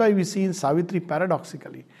 And that's why we see in Savitri,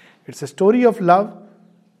 paradoxically, it's a story of love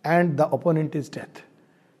and the opponent is death.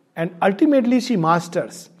 And ultimately she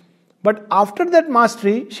masters. But after that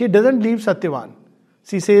mastery, she doesn't leave Satyavan.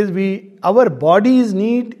 She says our bodies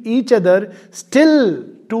need each other still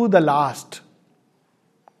to the last.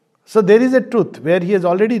 So there is a truth where he has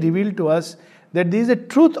already revealed to us that there is a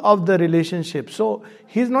truth of the relationship. So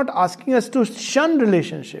he is not asking us to shun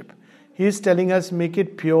relationship. He is telling us, make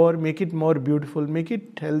it pure, make it more beautiful, make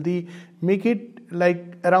it healthy, make it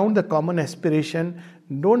like around the common aspiration.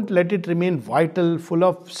 Don't let it remain vital,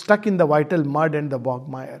 stuck in the vital mud and the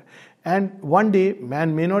quagmire. And one day,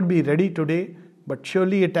 man may not be ready today, but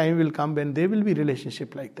surely a time will come when there will be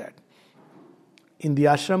relationship like that. In the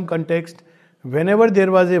ashram context, whenever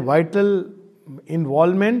there was a vital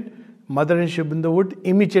involvement, Mother and Sri Aurobindo would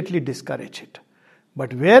immediately discourage it.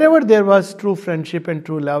 But wherever there was true friendship and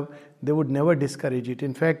true love, they would never discourage it.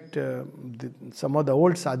 In fact, some of the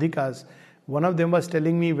old sadhikas, one of them was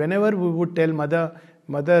telling me, whenever we would tell Mother,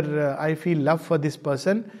 I feel love for this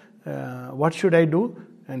person, what should I do?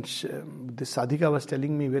 And this sadhika was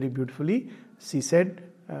telling me very beautifully, she said,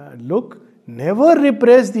 look, never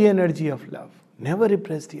repress the energy of love. Never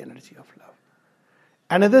repress the energy of love.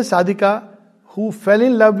 Another sadhika who fell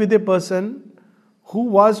in love with a person who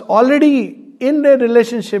was already in a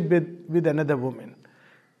relationship with another woman.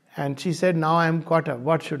 And she said, now I am caught up.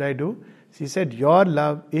 What should I do? She said, your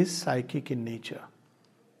love is psychic in nature.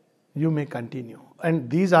 You may continue. And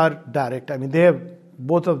these are direct. I mean, they have,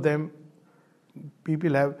 both of them,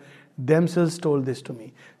 people have themselves told this to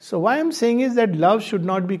me. So why I'm saying is that love should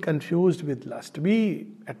not be confused with lust. We,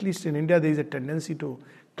 at least in India, there is a tendency to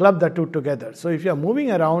club the two together. So if you are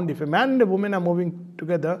moving around, if a man and a woman are moving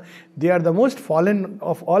together, they are the most fallen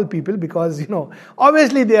of all people because,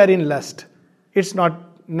 obviously they are in lust. It's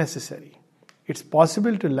not necessary. It's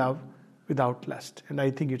possible to love without lust. And I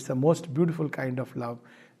think it's the most beautiful kind of love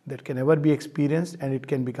that can ever be experienced, and it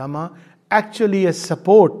can become actually a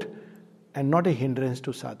support and not a hindrance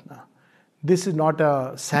to sadhana. This is not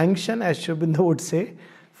a sanction, as Sri Aurobindo would say,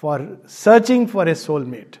 for searching for a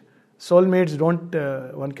soulmate. Soulmates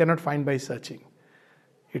one cannot find by searching.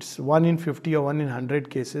 It's 1 in 50 or 1 in 100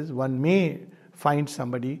 cases. One may find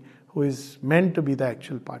somebody who is meant to be the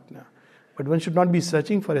actual partner. But one should not be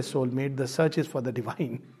searching for a soulmate. The search is for the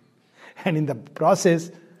divine. And in the process,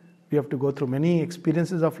 we have to go through many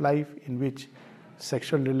experiences of life in which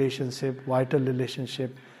sexual relationship, vital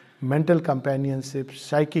relationship, mental companionship,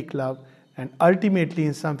 psychic love, and ultimately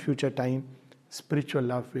in some future time, spiritual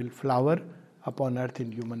love will flower upon earth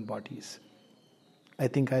in human bodies. I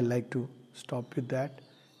think I'd like to stop with that.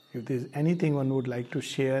 If there's anything one would like to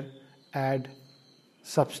share, add,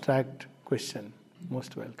 subtract, question,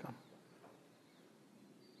 most welcome.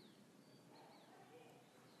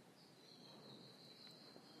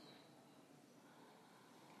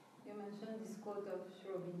 You mentioned this quote of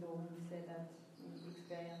Sri Aurobindo who said that he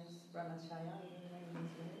experienced brahmacharya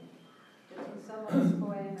but in some of his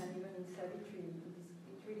poems and even in Savitri,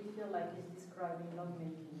 it really feels like he's describing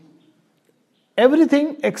lovemaking.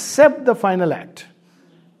 Everything except the final act.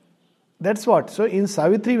 That's what. So in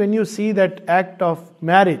Savitri, when you see that act of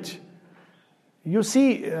marriage, you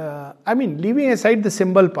see, leaving aside the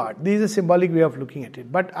symbol part, this is a symbolic way of looking at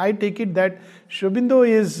it. But I take it that Sri Aurobindo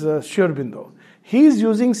is Sri Aurobindo. He is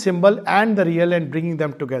using symbol and the real and bringing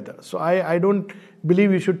them together. So I don't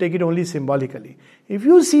believe you should take it only symbolically. If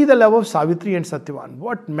you see the love of Savitri and Satyavan,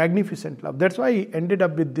 what magnificent love. That's why he ended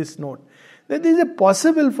up with this note. That there is a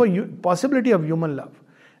possibility of human love,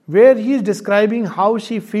 where he is describing how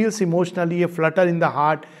she feels emotionally, a flutter in the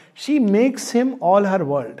heart. She makes him all her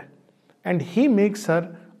world, and he makes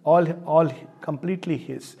her all completely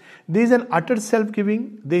his. There is an utter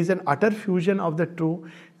self-giving, there is an utter fusion of the two.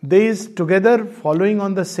 They is together following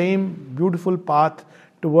on the same beautiful path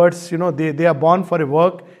towards, they are born for a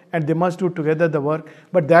work and they must do together the work.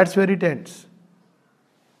 But that's where it ends.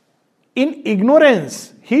 In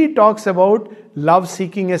ignorance, he talks about love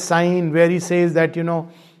seeking a sign, where he says that,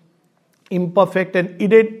 imperfect and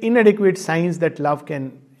inadequate signs that love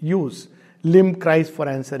can use. Limb cries for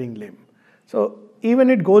answering limb. So even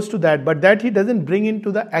it goes to that, but that he doesn't bring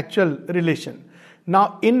into the actual relation.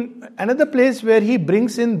 Now, in another place where he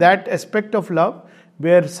brings in that aspect of love,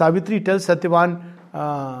 where Savitri tells Satyavan,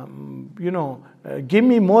 give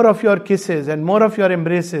me more of your kisses and more of your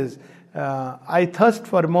embraces. I thirst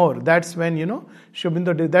for more. That's when, Sri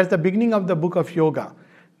Aurobindo, that's the beginning of the book of yoga.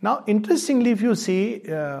 Now, interestingly, if you see,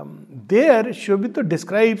 there Sri Aurobindo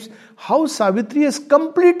describes how Savitri is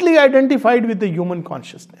completely identified with the human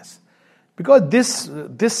consciousness. Because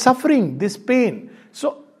this suffering, this pain,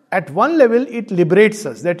 so at one level it liberates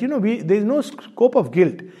us, that there is no scope of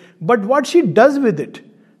guilt. But what she does with it,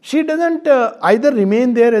 she doesn't either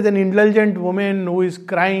remain there as an indulgent woman who is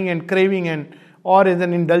crying and craving, or as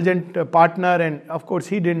an indulgent partner, and of course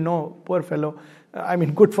he didn't know, poor fellow.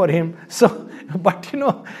 Good for him. So, but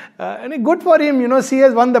good for him, she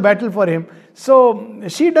has won the battle for him. So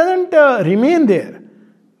she doesn't remain there.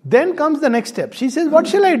 Then comes the next step. She says, what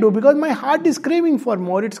shall I do? Because my heart is craving for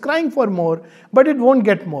more, it's crying for more, but it won't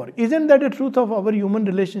get more. Isn't that a truth of our human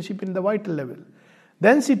relationship in the vital level?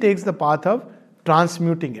 Then she takes the path of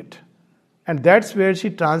transmuting it. And that's where she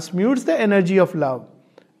transmutes the energy of love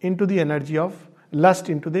into the energy of lust,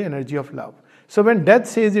 into the energy of love. So when death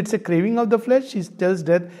says it's a craving of the flesh, she tells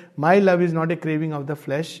death, my love is not a craving of the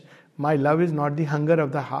flesh, my love is not the hunger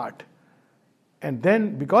of the heart. And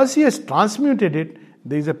then, because she has transmuted it,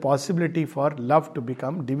 there is a possibility for love to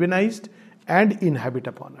become divinized and inhabit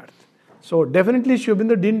upon earth. So definitely Sri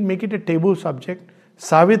Aurobindo didn't make it a taboo subject.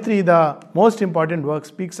 Savitri, the most important work,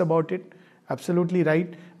 speaks about it, absolutely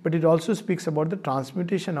right, but it also speaks about the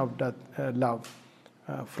transmutation of that love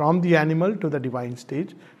from the animal to the divine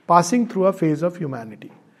stage, passing through a phase of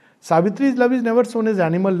humanity. Savitri's love is never shown as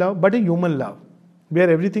animal love, but a human love, where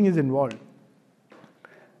everything is involved.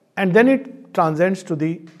 And then it transcends to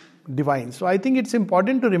the divine. So I think it's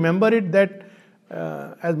important to remember it that,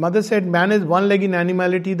 as Mother said, man is one leg in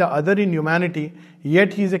animality, the other in humanity,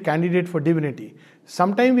 yet he is a candidate for divinity.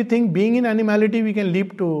 Sometimes we think being in animality we can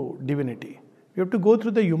leap to divinity. We have to go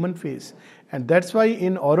through the human phase. And that's why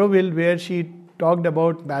in Auroville, where she talked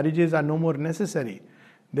about marriages are no more necessary,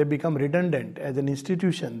 they become redundant as an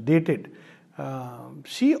institution, dated.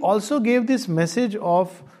 She also gave this message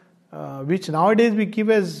of, which nowadays we give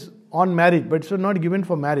as on marriage, but it was not given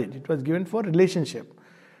for marriage, it was given for relationship.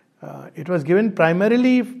 It was given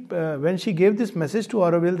primarily when she gave this message to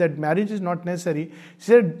Auroville that marriage is not necessary. She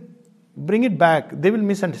said, bring it back, they will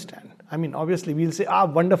misunderstand. Obviously we'll say,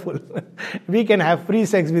 wonderful, we can have free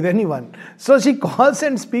sex with anyone. So she calls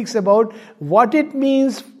and speaks about what it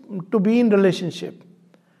means to be in relationship.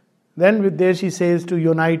 Then there she says to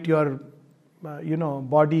unite your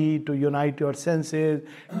body, to unite your senses,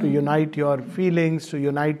 to unite your feelings, to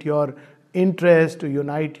unite your interest, to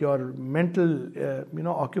unite your mental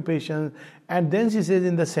occupations. And then she says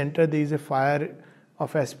in the center there is a fire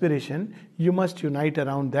of aspiration. You must unite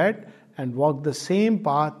around that and walk the same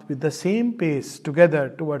path with the same pace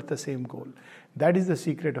together towards the same goal. That is the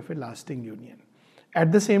secret of a lasting union.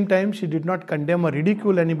 At the same time, she did not condemn or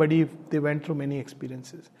ridicule anybody if they went through many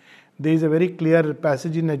experiences. There is a very clear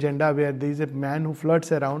passage in Agenda where there is a man who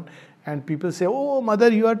flirts around and people say, oh, Mother,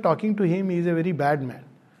 you are talking to him, he is a very bad man.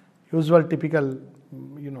 Usual, typical,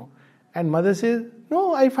 And Mother says,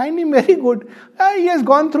 no, I find him very good. He has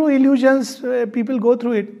gone through illusions, people go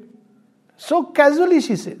through it. So casually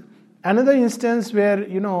she says. Another instance where,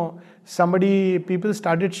 people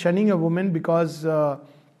started shunning a woman because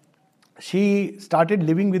she started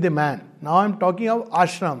living with a man. Now I'm talking of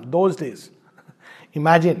ashram, those days.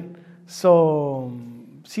 Imagine. So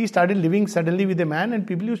she started living suddenly with a man and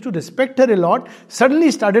people used to respect her a lot,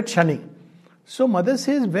 suddenly started shunning. So Mother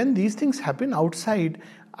says, when these things happen outside,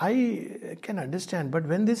 I can understand, but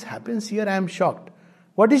when this happens here, I am shocked.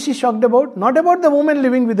 What is she shocked about? Not about the woman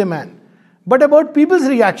living with a man, but about people's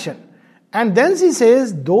reaction. And then she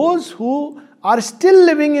says, those who are still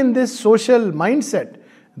living in this social mindset,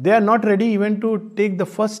 they are not ready even to take the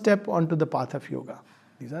first step onto the path of yoga.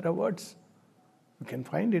 These are her words. You can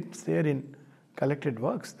find it there in collected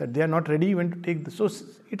works, that they are not ready even to take the... So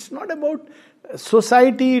it's not about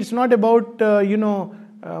society, it's not about,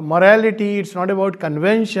 morality, it's not about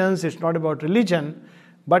conventions, it's not about religion,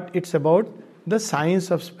 but it's about the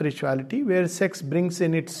science of spirituality, where sex brings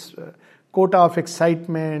in its quota of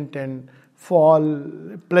excitement and fall,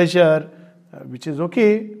 pleasure, which is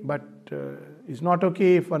okay, but is not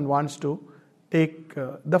okay if one wants to take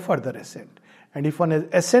the further ascent. And if one has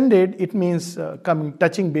ascended, it means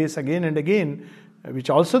touching base again and again which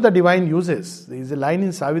also the divine uses. There is a line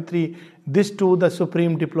in Savitri, this too the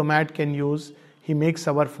supreme diplomat can use. He makes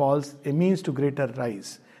our falls a means to greater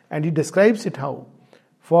rise. And he describes it how.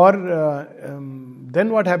 For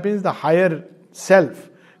then what happens, the higher self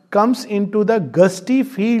comes into the gusty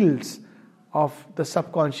fields of the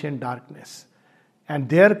subconscious darkness. And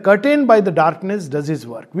there, curtained by the darkness, does his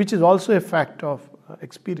work, which is also a fact of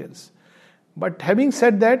experience. But having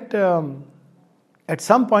said that, at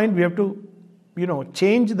some point we have to,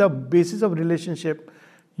 change the basis of relationship,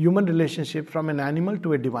 human relationship, from an animal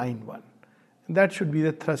to a divine one. And that should be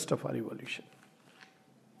the thrust of our evolution.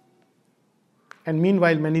 And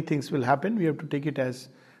meanwhile, many things will happen. We have to take it as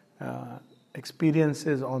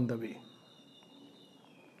experiences on the way.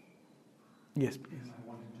 Yes, please. I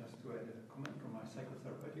wanted just to add a comment from my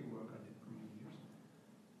psychotherapeutic work I did for many years.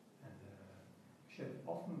 And which I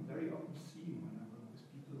very often seen when I work with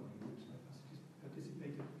people or in groups I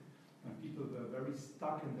participated, when people were very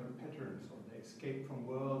stuck in their patterns, or they escaped from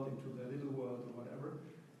world into their little world or whatever.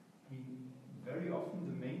 I mean, very often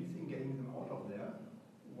the main thing getting them out of there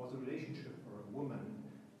was a relationship or a woman.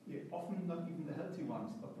 Yeah, often not even the healthy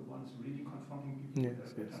ones, but the ones really confronting people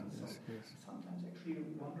with their patterns. So sometimes actually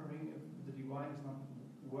wondering if the divine is not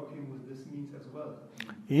working with this means as well.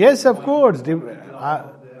 Yes, of course.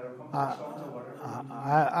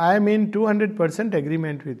 I am in 200%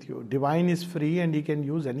 agreement with you. Divine is free and he can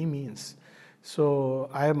use any means. So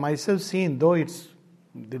I have myself seen, though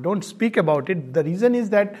they don't speak about it, the reason is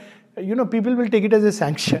that people will take it as a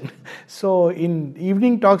sanction. So in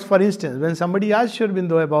evening talks, for instance, when somebody asked Sri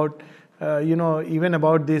Aurobindo about, even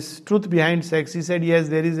about this truth behind sex, he said, yes,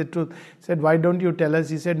 there is a truth. He said, why don't you tell us?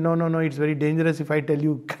 He said, no, it's very dangerous if I tell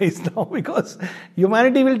you guys now, because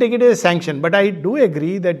humanity will take it as a sanction. But I do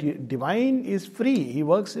agree that divine is free. He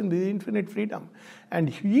works with infinite freedom. And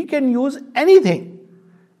he can use anything,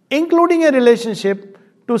 including a relationship,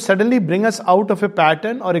 to suddenly bring us out of a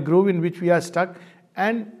pattern or a groove in which we are stuck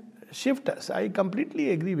and shift us. I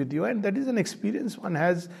completely agree with you, and that is an experience one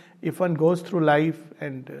has if one goes through life,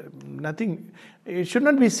 and it should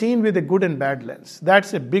not be seen with a good and bad lens.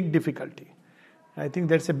 That's a big difficulty. I think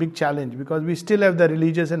that's a big challenge, because we still have the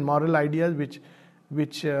religious and moral ideas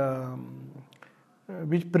which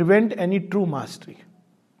prevent any true mastery.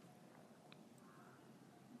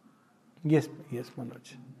 Yes,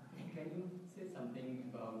 Manoj. Can you say something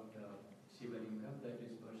about Shiva Linga that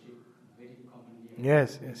is worshipped very commonly?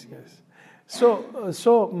 Yes. So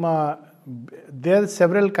there are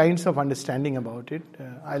several kinds of understanding about it.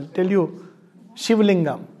 I'll tell you,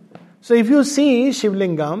 Shivlingam. So if you see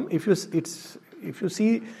Shivlingam, if you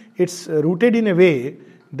see, it's rooted in a way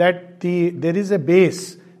that there is a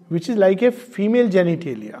base which is like a female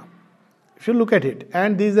genitalia. If you look at it,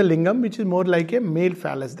 and there is a lingam which is more like a male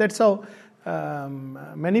phallus. That's how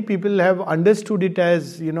many people have understood it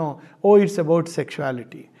as, it's about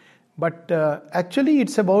sexuality. But actually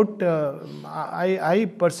it's about, I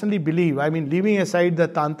personally believe, leaving aside the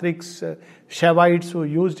tantrics, Shaivites who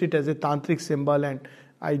used it as a tantric symbol, and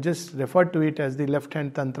I just refer to it as the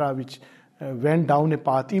left-hand tantra, which went down a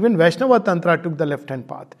path. Even Vaishnava tantra took the left-hand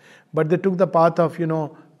path. But they took the path of,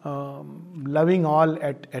 loving all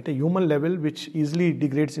at a human level, which easily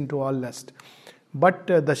degrades into all lust. But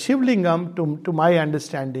the Shivlingam, to my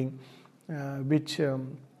understanding, which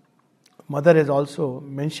Mother has also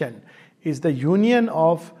mentioned, is the union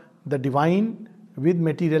of the divine with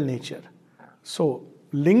material nature. So,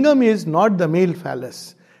 Lingam is not the male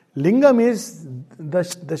phallus. Lingam is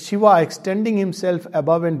the Shiva extending himself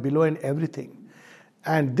above and below and everything.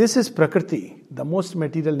 And this is Prakriti, the most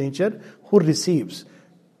material nature, who receives.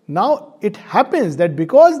 Now, it happens that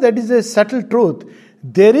because that is a subtle truth,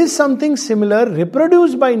 there is something similar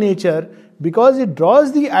reproduced by nature, because it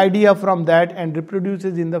draws the idea from that and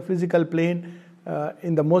reproduces in the physical plane,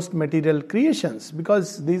 in the most material creations,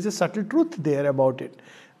 because there is a subtle truth there about it.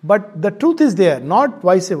 But the truth is there, not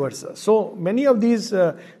vice versa. So many of these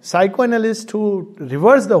psychoanalysts who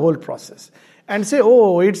reverse the whole process and say,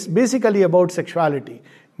 it's basically about sexuality.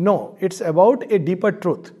 No, it's about a deeper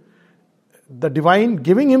truth. The divine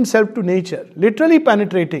giving himself to nature, literally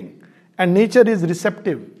penetrating, and nature is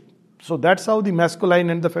receptive. So that's how the masculine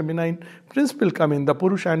and the feminine principle come in, the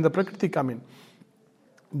Purusha and the Prakriti come in.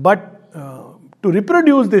 But to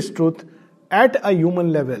reproduce this truth at a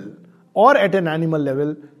human level or at an animal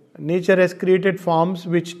level, nature has created forms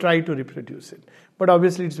which try to reproduce it. But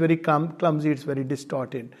obviously it's very clumsy, it's very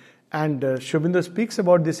distorted. And Sri Aurobindo speaks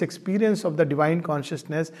about this experience of the divine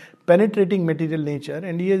consciousness penetrating material nature,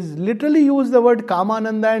 and he has literally used the word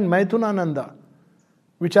Kamananda and Maithunananda,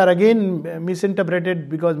 which are again misinterpreted,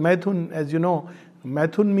 because Maithun, as you know,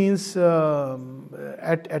 Maithun means,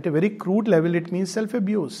 at a very crude level, it means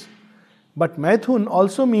self-abuse. But Maithun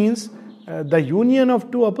also means the union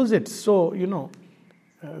of two opposites. So,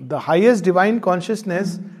 the highest divine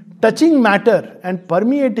consciousness touching matter and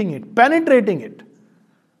permeating it, penetrating it.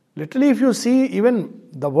 Literally, if you see even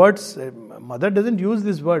the words, Mother doesn't use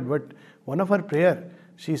this word, but one of her prayer,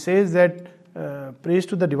 she says that praise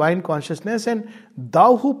to the divine consciousness, and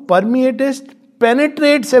thou who permeatest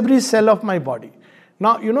penetrates every cell of my body.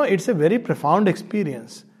 Now, it's a very profound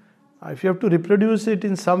experience. If you have to reproduce it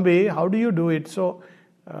in some way, how do you do it? So,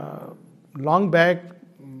 long back,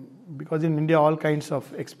 because in India all kinds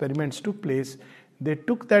of experiments took place, they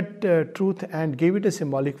took that truth and gave it a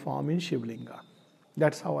symbolic form in Shivlinga.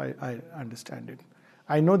 That's how I understand it.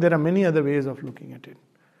 I know there are many other ways of looking at it,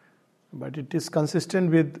 but it is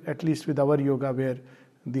consistent with, at least with our yoga, where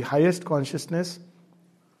the highest consciousness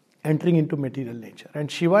entering into material nature. And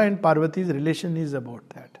Shiva and Parvati's relation is about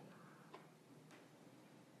that.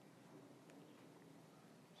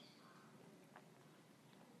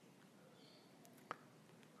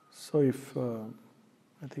 So if,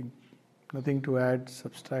 I think, nothing to add,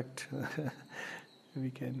 subtract, we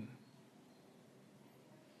can...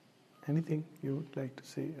 Anything you would like to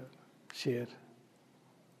say or share?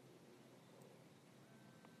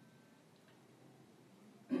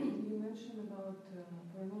 You mentioned about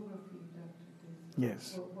pornography.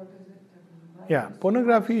 Yes. What is it? Yeah,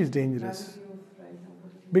 pornography is dangerous.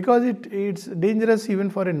 Because it's dangerous even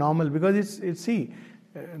for a normal, because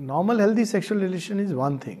normal healthy sexual relation is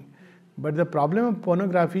one thing. But the problem of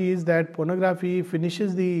pornography is that pornography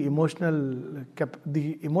finishes the emotional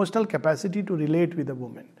capacity to relate with a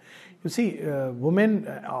woman. You see, women,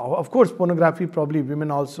 of course, pornography probably women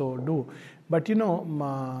also do, but in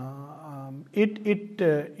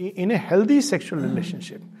a healthy sexual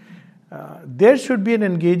relationship, there should be an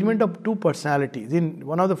engagement of two personalities. In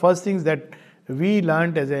one of the first things that we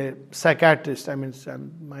learned as a psychiatrist, I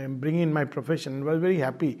am bringing in my profession, and was very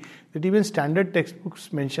happy that even standard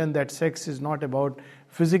textbooks mention that sex is not about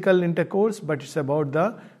physical intercourse, but it's about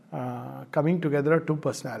the coming together of two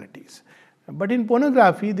personalities. But in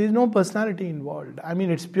pornography, there is no personality involved.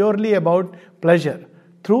 It's purely about pleasure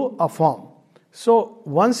through a form. So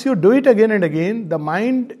once you do it again and again, the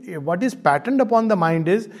mind, what is patterned upon the mind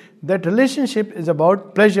is that relationship is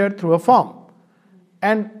about pleasure through a form.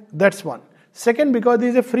 And that's one. Second, because there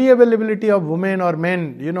is a free availability of women or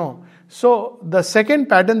men, So the second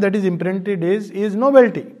pattern that is imprinted is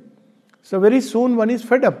novelty. So very soon one is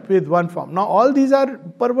fed up with one form. Now all these are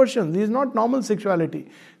perversions. This is not normal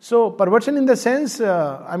sexuality. So perversion in the sense,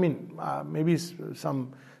 maybe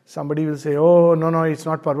somebody will say, oh, no, it's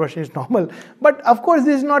not perversion, it's normal. But of course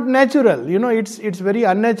this is not natural. It's very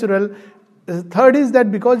unnatural. Third is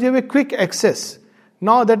that because you have a quick access,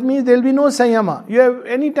 now that means there will be no sanyama. You have,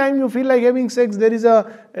 any time you feel like having sex, there is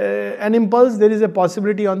an impulse, there is a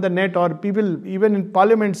possibility on the net, or people even in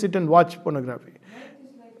parliament sit and watch pornography.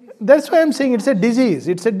 That's why I'm saying it's a disease.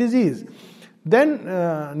 It's a disease. Then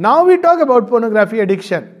now we talk about pornography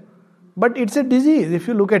addiction, but it's a disease if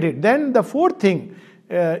you look at it. Then the fourth thing,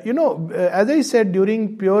 as I said,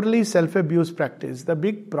 during purely self-abuse practice, the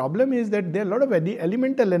big problem is that there are a lot of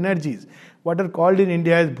elemental energies, what are called in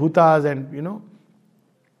India as bhutas, and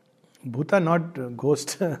bhuta, not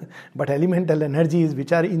ghost, but elemental energies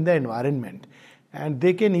which are in the environment, and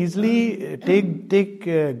they can easily take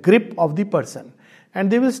grip of the person, and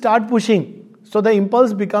they will start pushing. So the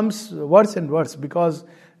impulse becomes worse and worse because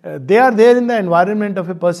they are there in the environment of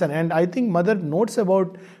a person. And I think Mother notes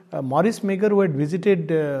about Maurice Mager, who had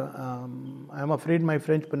visited, I am afraid my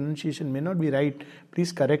French pronunciation may not be right,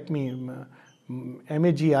 please correct me,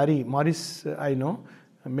 M-A-G-R-E, Maurice, I know,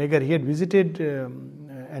 Mager, he had visited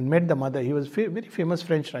and met the Mother. He was a very famous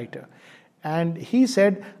French writer. And he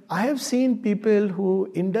said, I have seen people who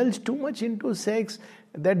indulge too much into sex,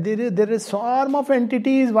 that there is a swarm of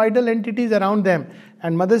entities, vital entities around them.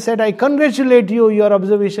 And Mother said, I congratulate you, your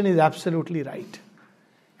observation is absolutely right.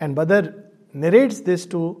 And Mother narrates this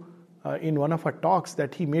in one of her talks,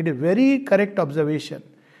 that he made a very correct observation,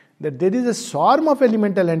 that there is a swarm of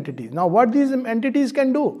elemental entities. Now what these entities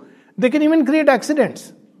can do? They can even create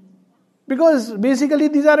accidents. Because basically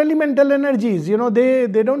these are elemental energies, they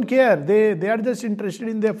don't care, they are just interested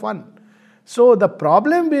in their fun. So the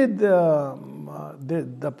problem with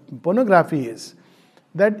the pornography is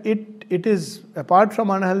that it is, apart from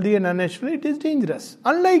unhealthy and unnatural, it is dangerous.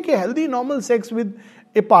 Unlike a healthy normal sex with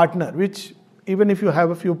a partner, which even if you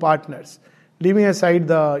have a few partners, leaving aside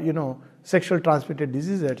the sexual transmitted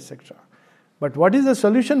diseases, etc. But what is the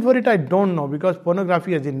solution for it, I don't know, because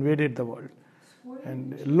pornography has invaded the world. School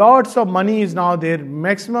And lots of money is now there.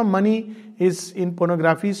 Maximum money is in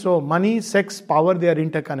pornography. So money, sex, power, they are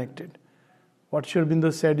interconnected. What Sri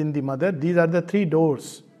Aurobindo said in The Mother, these are the three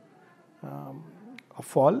doors of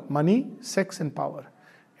fall: money, sex and power.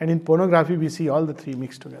 And in pornography we see all the three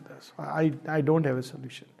mixed together. So I don't have a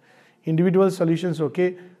solution. Individual solutions,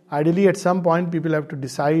 okay. Ideally at some point people have to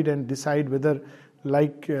decide whether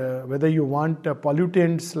whether you want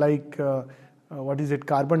pollutants like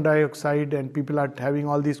carbon dioxide, and people are having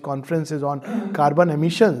all these conferences on carbon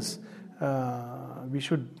emissions. We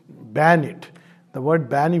should ban it. The word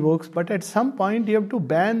ban evokes, but at some point you have to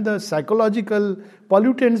ban the psychological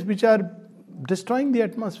pollutants which are destroying the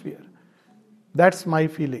atmosphere. That's my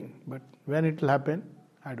feeling. But when it will happen,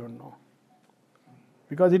 I don't know.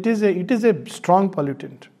 Because it is a strong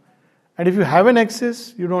pollutant. And if you have an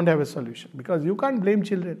excess, you don't have a solution. Because you can't blame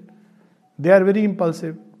children. They are very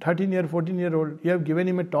impulsive. 13-year, 14-year-old, you have given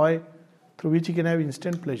him a toy through which he can have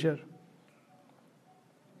instant pleasure.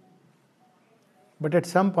 But at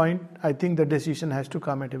some point, I think the decision has to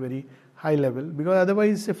come at a very high level, because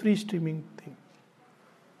otherwise it's a free streaming thing.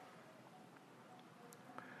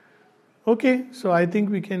 Okay, so I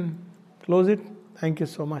think we can close it. Thank you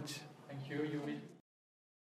so much.